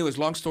 Well, anyways,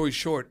 long story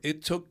short,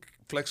 it took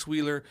Flex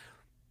Wheeler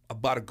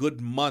about a good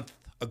month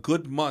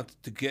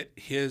to get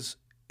his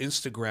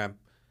Instagram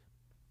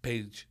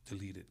page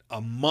deleted.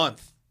 A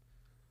month.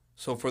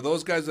 So for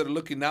those guys that are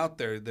looking out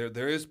there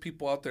is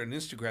people out there on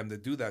Instagram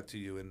that do that to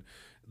you, and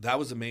that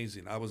was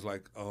amazing. I was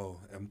like, oh,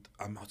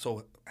 I'm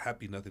so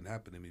happy nothing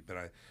happened to me,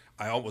 but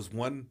I almost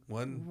one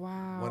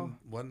number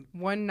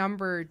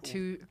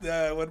to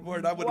one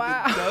word I would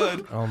have been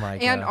done. Oh my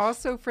god! And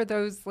also for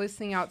those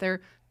listening out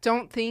there,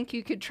 don't think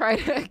you could try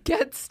to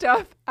get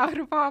stuff out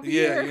of Javier.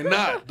 Yeah, you're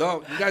not.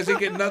 Don't. You guys ain't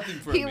getting nothing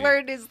from me. He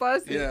learned his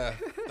lesson. Yeah,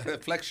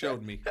 Flex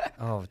showed me.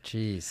 Oh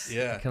jeez.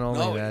 Yeah, I can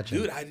only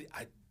imagine. Dude,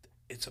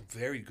 it's a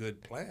very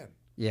good plan.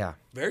 Yeah,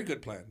 very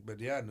good plan. But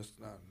yeah, no.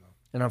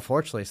 And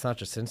unfortunately, it's not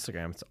just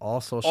Instagram; it's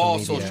all social media. All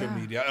social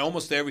media,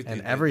 almost everything.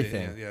 And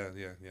everything. Yeah.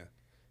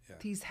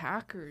 These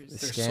hackers.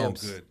 They're Scams.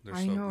 so good.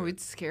 I know,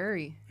 it's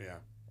scary. Yeah.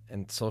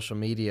 And social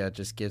media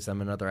just gives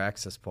them another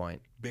access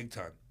point. Big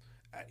time.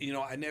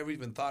 I never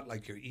even thought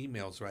like your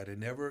emails, right? I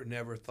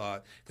never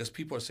thought, because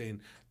people are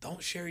saying,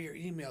 don't share your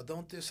email,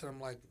 don't this. And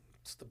I'm like,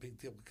 what's the big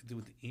deal we could do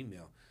with the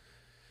email?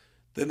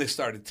 Then they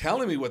started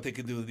telling me what they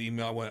could do with the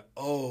email. I went,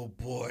 oh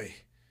boy,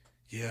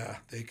 yeah,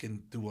 they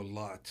can do a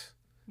lot.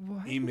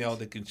 What? Email,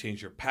 they can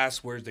change your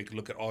passwords. They can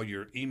look at all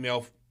your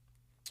email,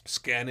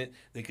 scan it.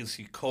 They can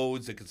see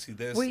codes. They can see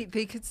this. Wait,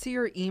 they could see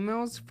your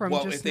emails from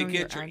well, just if they knowing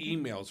get your address?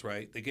 emails,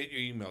 right? They get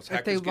your emails. Like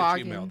Hackers they get log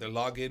your email. in. They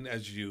log in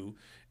as you,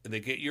 and they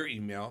get your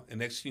email. And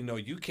next thing you know,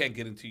 you can't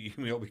get into your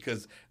email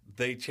because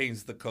they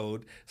changed the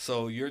code.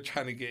 So you're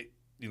trying to get,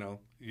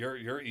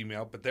 your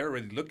email, but they're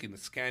already looking,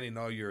 scanning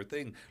all your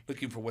thing,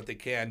 looking for what they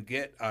can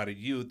get out of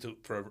you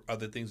for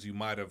other things you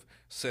might have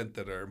sent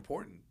that are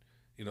important.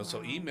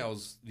 So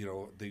emails,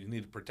 they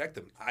need to protect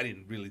them. I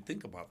didn't really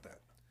think about that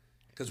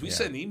because we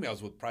send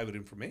emails with private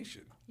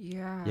information.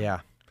 Yeah. Yeah.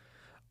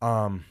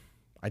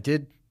 I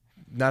did,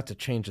 not to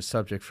change the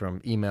subject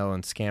from email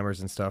and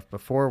scammers and stuff,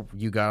 before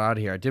you got out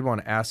of here, I did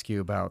want to ask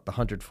you about the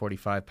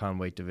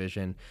 145-pound weight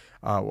division.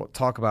 We'll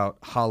talk about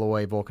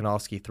Holloway,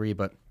 Volkanovski 3,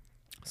 but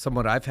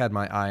someone I've had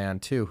my eye on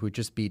too, who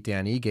just beat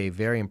Dan Ige,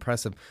 very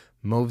impressive,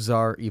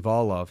 Movsar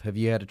Ivalov. Have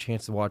you had a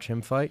chance to watch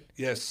him fight?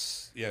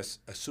 Yes,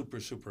 super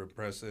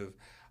impressive.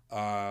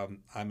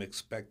 I'm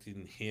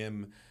expecting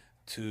him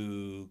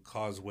to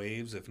cause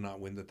waves, if not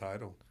win the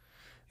title.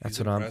 That's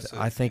what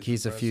I think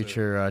he's a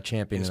future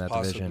champion in that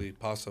division.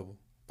 Possible.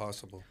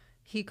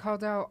 He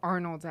called out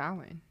Arnold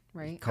Allen,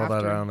 right? Called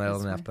out Arnold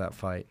Allen after that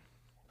fight,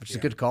 which is a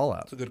good call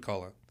out. It's a good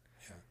call out.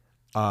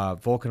 Yeah.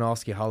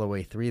 Volkanovski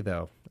Holloway 3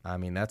 though. I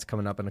mean, that's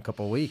coming up in a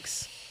couple of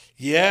weeks.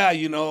 Yeah,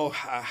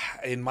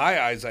 in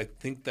my eyes,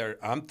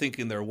 I'm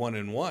thinking they're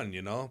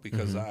 1-1,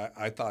 because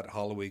I thought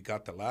Holloway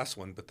got the last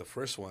one, but the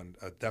first one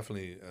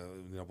definitely,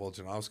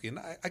 Volkanovski, and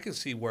I can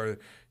see where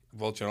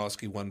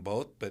Volkanovski won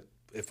both. But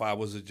if I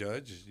was a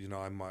judge,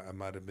 I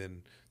might have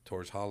been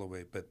towards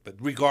Holloway. But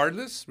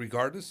regardless,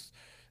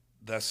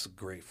 that's a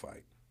great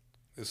fight.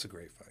 It's a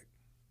great fight.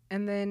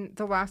 And then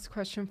the last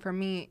question for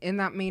me, in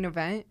that main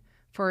event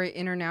for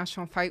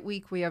International Fight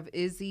Week, we have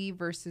Izzy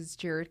versus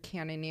Jared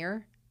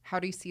Cannonier. How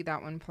do you see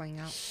that one playing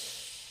out?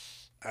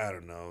 I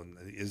don't know.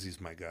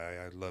 Izzy's my guy.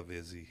 I love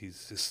Izzy.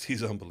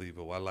 He's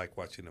unbelievable. I like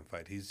watching him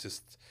fight.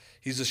 He's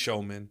a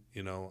showman.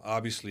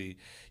 Obviously,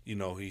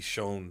 he's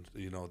shown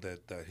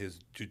that his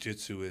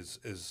jiu-jitsu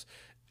is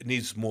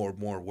needs more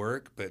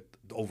work. But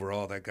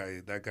overall,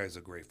 that guy's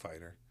a great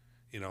fighter.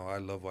 I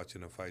love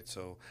watching him fight.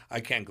 So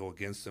I can't go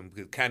against him.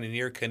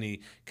 Cannonier, can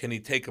he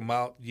take him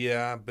out?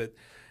 Yeah, but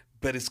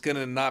it's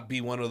gonna not be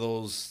one of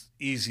those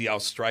easy. I'll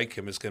strike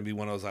him. It's gonna be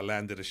one of those I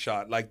landed a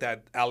shot like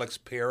that Alex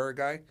Pereira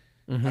guy.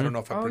 Mm-hmm. I don't know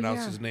if I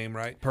pronounced his name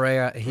right.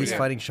 Pereira, he's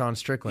fighting Sean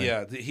Strickland.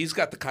 Yeah, he's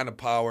got the kind of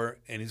power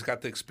and he's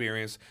got the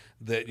experience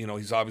that,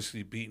 he's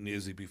obviously beaten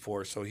Izzy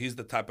before. So he's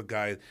the type of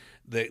guy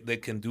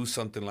that can do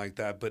something like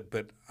that.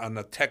 But on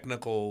a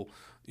technical,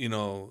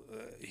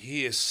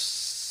 he is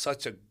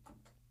such a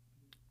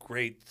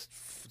great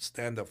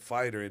stand-up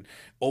fighter and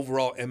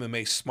overall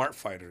MMA smart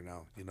fighter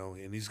now,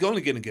 and he's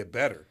only going to get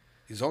better.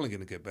 He's only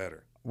going to get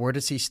better. Where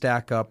does he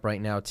stack up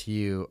right now to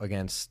you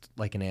against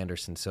like an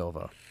Anderson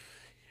Silva?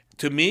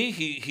 To me,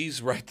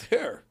 he's right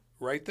there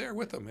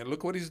with him. And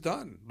look what he's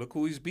done. Look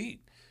who he's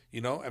beat.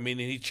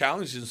 He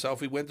challenged himself.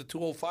 He went to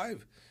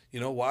 205.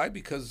 Why?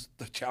 Because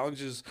the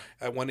challenges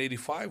at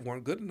 185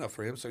 weren't good enough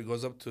for him. So he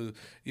goes up to,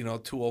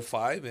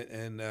 205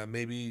 and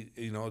maybe,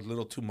 a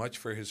little too much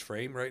for his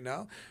frame right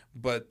now.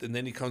 And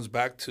then he comes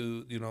back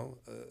to,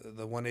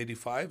 the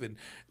 185. And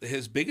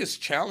his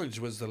biggest challenge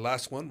was the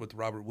last one with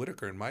Robert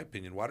Whittaker, in my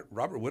opinion.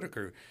 Robert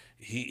Whittaker,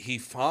 he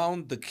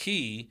found the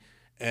key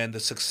and the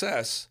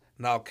success.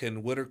 Now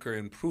can Whittaker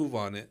improve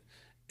on it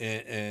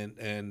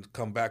and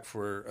come back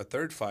for a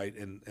third fight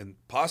and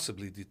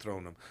possibly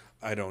dethrone him?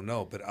 I don't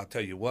know, but I'll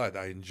tell you what,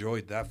 I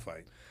enjoyed that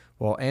fight.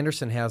 Well,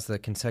 Anderson has the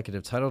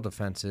consecutive title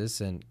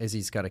defenses, and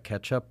Izzy's got to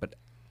catch up, but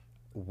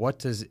what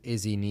does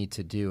Izzy need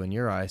to do, in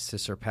your eyes, to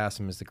surpass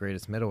him as the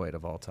greatest middleweight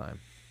of all time?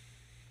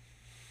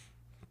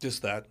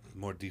 Just that,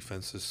 more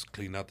defenses,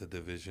 clean out the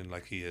division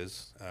like he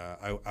is.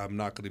 I'm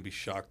not going to be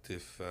shocked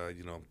if,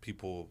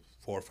 people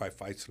 4 or 5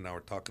 fights, and now we're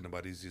talking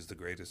about he's the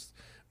greatest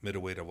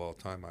middleweight of all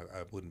time.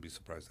 I wouldn't be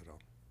surprised at all.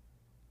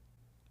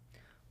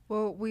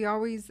 Well, we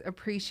always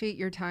appreciate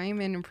your time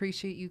and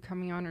appreciate you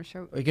coming on our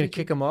show. Are you going to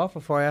kick him off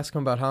before I ask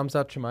him about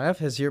Khamzat Chimaev?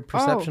 Has your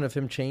perception of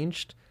him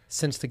changed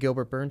since the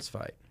Gilbert Burns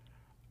fight?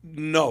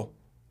 No.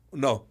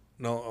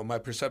 My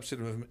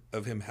perception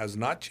of him has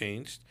not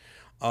changed.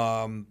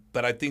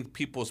 But I think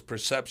people's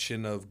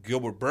perception of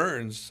Gilbert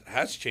Burns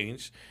has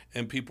changed,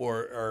 and people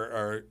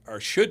are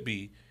should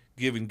be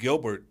giving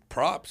Gilbert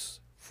props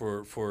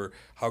for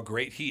how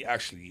great he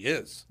actually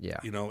is. Yeah.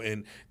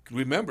 And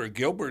remember,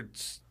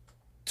 Gilbert's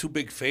 2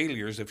 big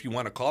failures, if you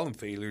want to call them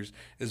failures,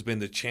 has been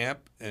the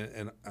champ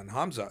and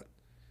Khamzat.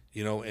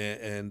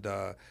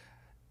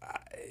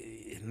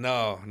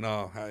 No.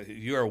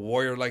 You're a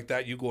warrior like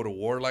that. You go to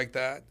war like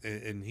that,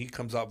 and he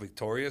comes out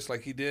victorious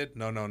like he did.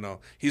 No.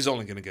 He's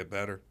only going to get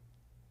better.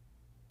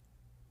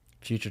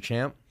 Future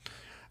champ?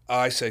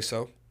 I say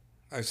so.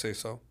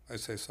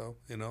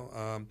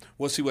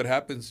 We'll see what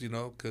happens,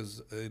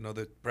 because,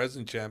 the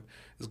present champ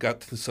has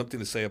got something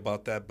to say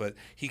about that, but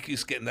he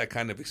keeps getting that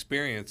kind of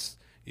experience.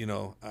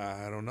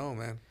 I don't know,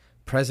 man.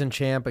 Present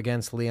champ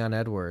against Leon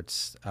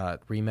Edwards,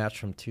 rematch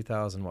from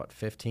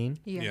 2015?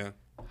 Yeah.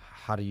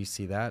 How do you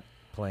see that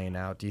playing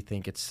out? Do you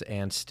think it's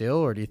and still,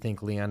 or do you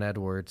think Leon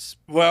Edwards?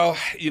 Well,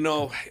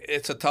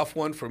 it's a tough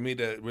one for me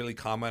to really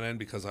comment on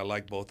because I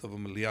like both of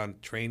them. Leon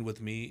trained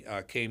with me,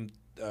 came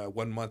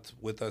 1 month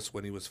with us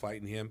when he was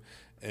fighting him,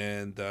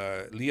 and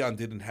Leon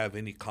didn't have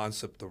any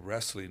concept of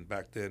wrestling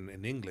back then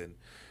in England.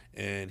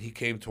 And he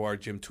came to our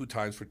gym 2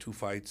 times for 2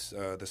 fights.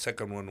 The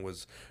second one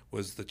was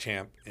the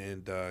champ,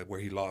 and where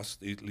he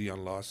lost.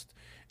 Leon lost.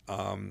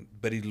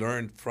 But he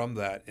learned from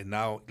that, and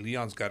now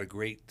Leon's got a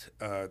great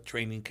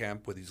training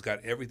camp where he's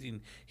got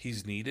everything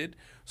he's needed.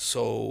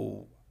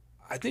 So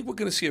I think we're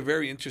going to see a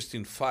very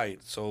interesting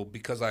fight. So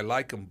because I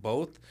like them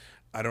both,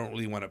 I don't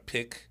really want to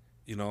pick.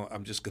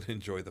 I'm just going to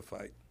enjoy the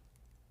fight.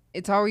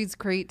 It's always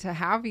great to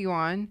have you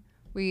on.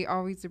 We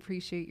always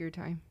appreciate your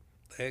time.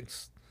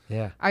 Thanks.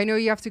 Yeah. I know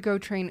you have to go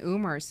train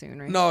Umar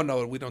soon, right?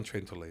 No, we don't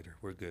train till later.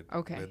 We're good.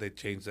 Okay. They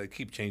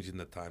keep changing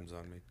the times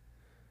on me.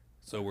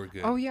 So we're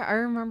good. Oh, yeah. I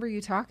remember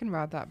you talking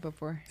about that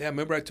before. Yeah,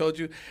 remember I told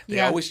you?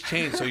 They always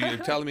change. So you're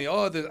telling me,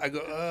 I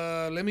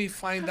go, let me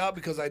find out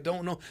because I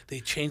don't know. They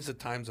change the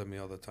times on me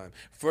all the time.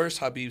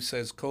 First, Khabib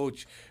says,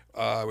 Coach,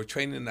 we're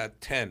training at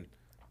 10.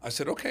 I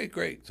said, okay,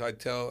 great. So I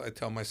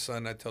tell my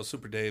son, I tell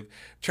Super Dave,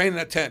 training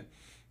at 10.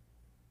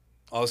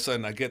 All of a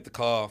sudden, I get the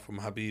call from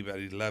Khabib at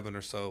 11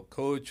 or so.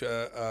 Coach,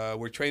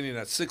 we're training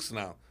at 6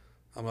 now.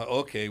 I'm like,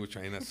 okay, we're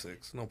training at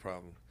 6. No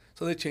problem.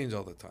 So they change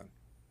all the time.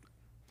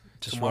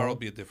 Tomorrow will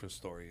be a different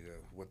story.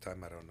 What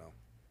time, I don't know.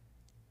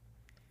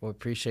 Well,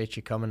 appreciate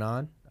you coming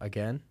on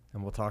again,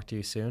 and we'll talk to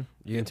you soon.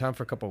 You in town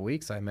for a couple of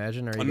weeks, I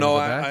imagine? Or are you No, go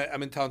back?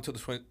 I'm in town until the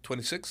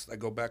 26th. I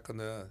go back on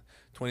the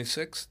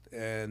 26th,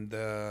 and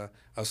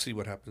I'll see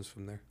what happens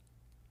from there.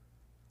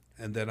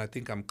 And then I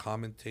think I'm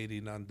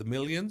commentating on the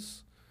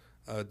Millions.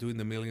 Doing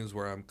the Millions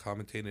where I'm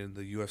commentating in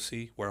the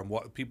UFC, where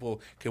people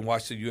can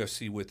watch the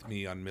UFC with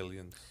me on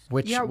Millions.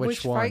 Which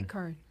one? Fight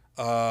card?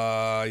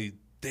 I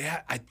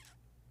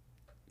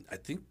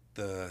think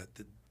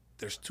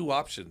there's 2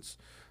 options.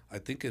 I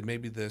think it may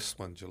be this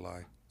one,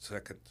 July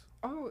 2nd.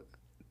 Oh,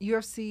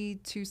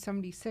 UFC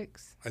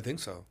 276. I think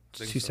so.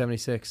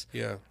 276.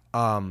 Yeah.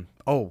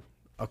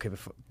 Okay.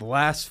 Before, the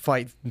last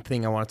fight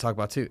thing I want to talk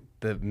about too.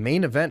 The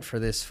main event for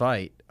this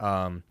fight.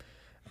 Arman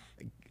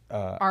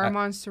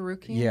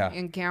Sarukian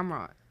and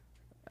Gamrot.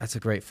 That's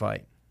a great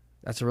fight.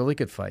 That's a really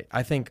good fight.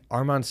 I think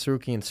Arman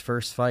Sarukian's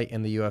first fight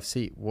in the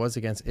UFC was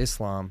against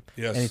Islam,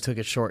 yes. and he took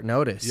it short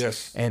notice.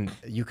 Yes. And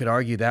you could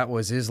argue that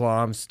was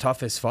Islam's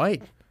toughest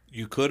fight.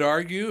 You could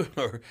argue,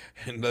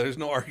 and there's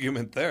no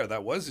argument there.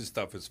 That was his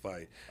toughest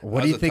fight.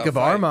 What do you think of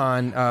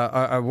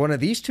Arman? One of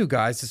these 2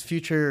 guys is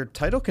future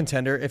title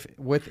contender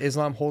with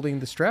Islam holding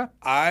the strap?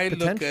 I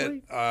look at.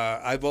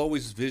 I've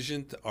always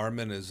visioned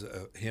Arman as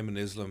him and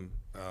Islam.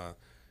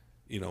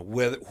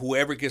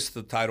 Whoever gets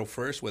the title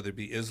first, whether it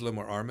be Islam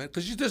or Arman,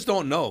 because you just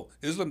don't know.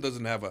 Islam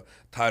doesn't have a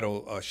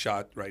title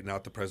shot right now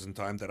at the present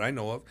time that I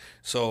know of.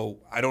 So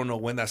I don't know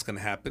when that's going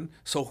to happen.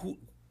 So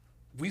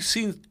we've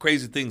seen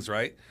crazy things,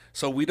 right?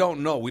 So we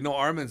don't know. We know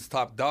Arman's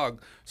top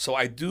dog. So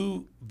I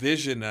do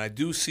vision and I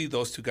do see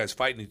those 2 guys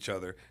fighting each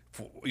other.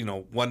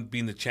 One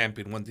being the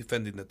champion, one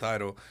defending the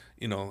title.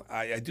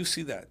 I do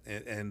see that,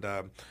 and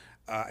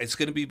it's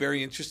going to be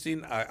very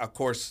interesting. Of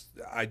course,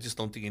 I just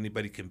don't think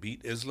anybody can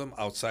beat Islam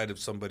outside of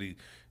somebody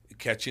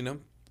catching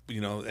him.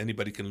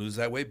 Anybody can lose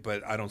that way,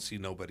 but I don't see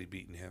nobody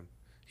beating him.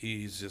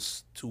 He's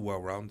just too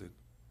well-rounded.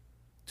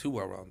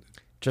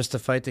 Just a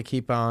fight to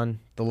keep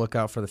on the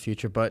lookout for the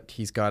future, but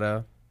he's got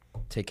to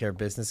take care of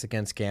business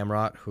against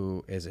Gamrot,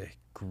 who is a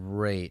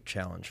great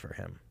challenge for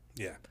him.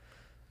 Yeah.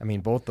 I mean,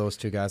 both those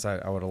 2 guys,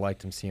 I would have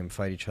liked to see them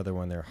fight each other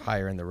when they're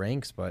higher in the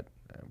ranks, but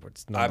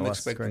it's not. I'm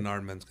expecting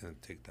Arman's going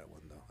to take that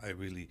one, though.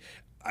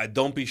 I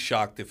don't be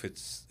shocked if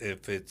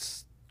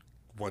it's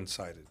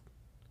one-sided.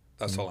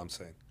 That's all I'm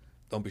saying.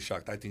 Don't be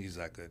shocked. I think he's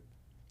that good.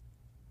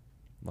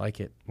 Like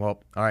it.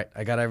 Well, all right.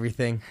 I got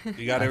everything.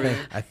 You got everything?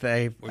 I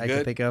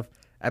can think of.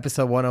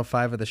 Episode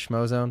 105 of the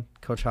Schmozone.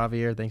 Coach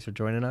Javier, thanks for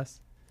joining us.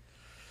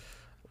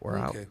 We're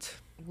out.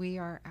 We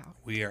are out.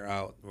 We are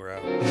out. We're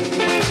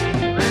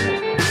out.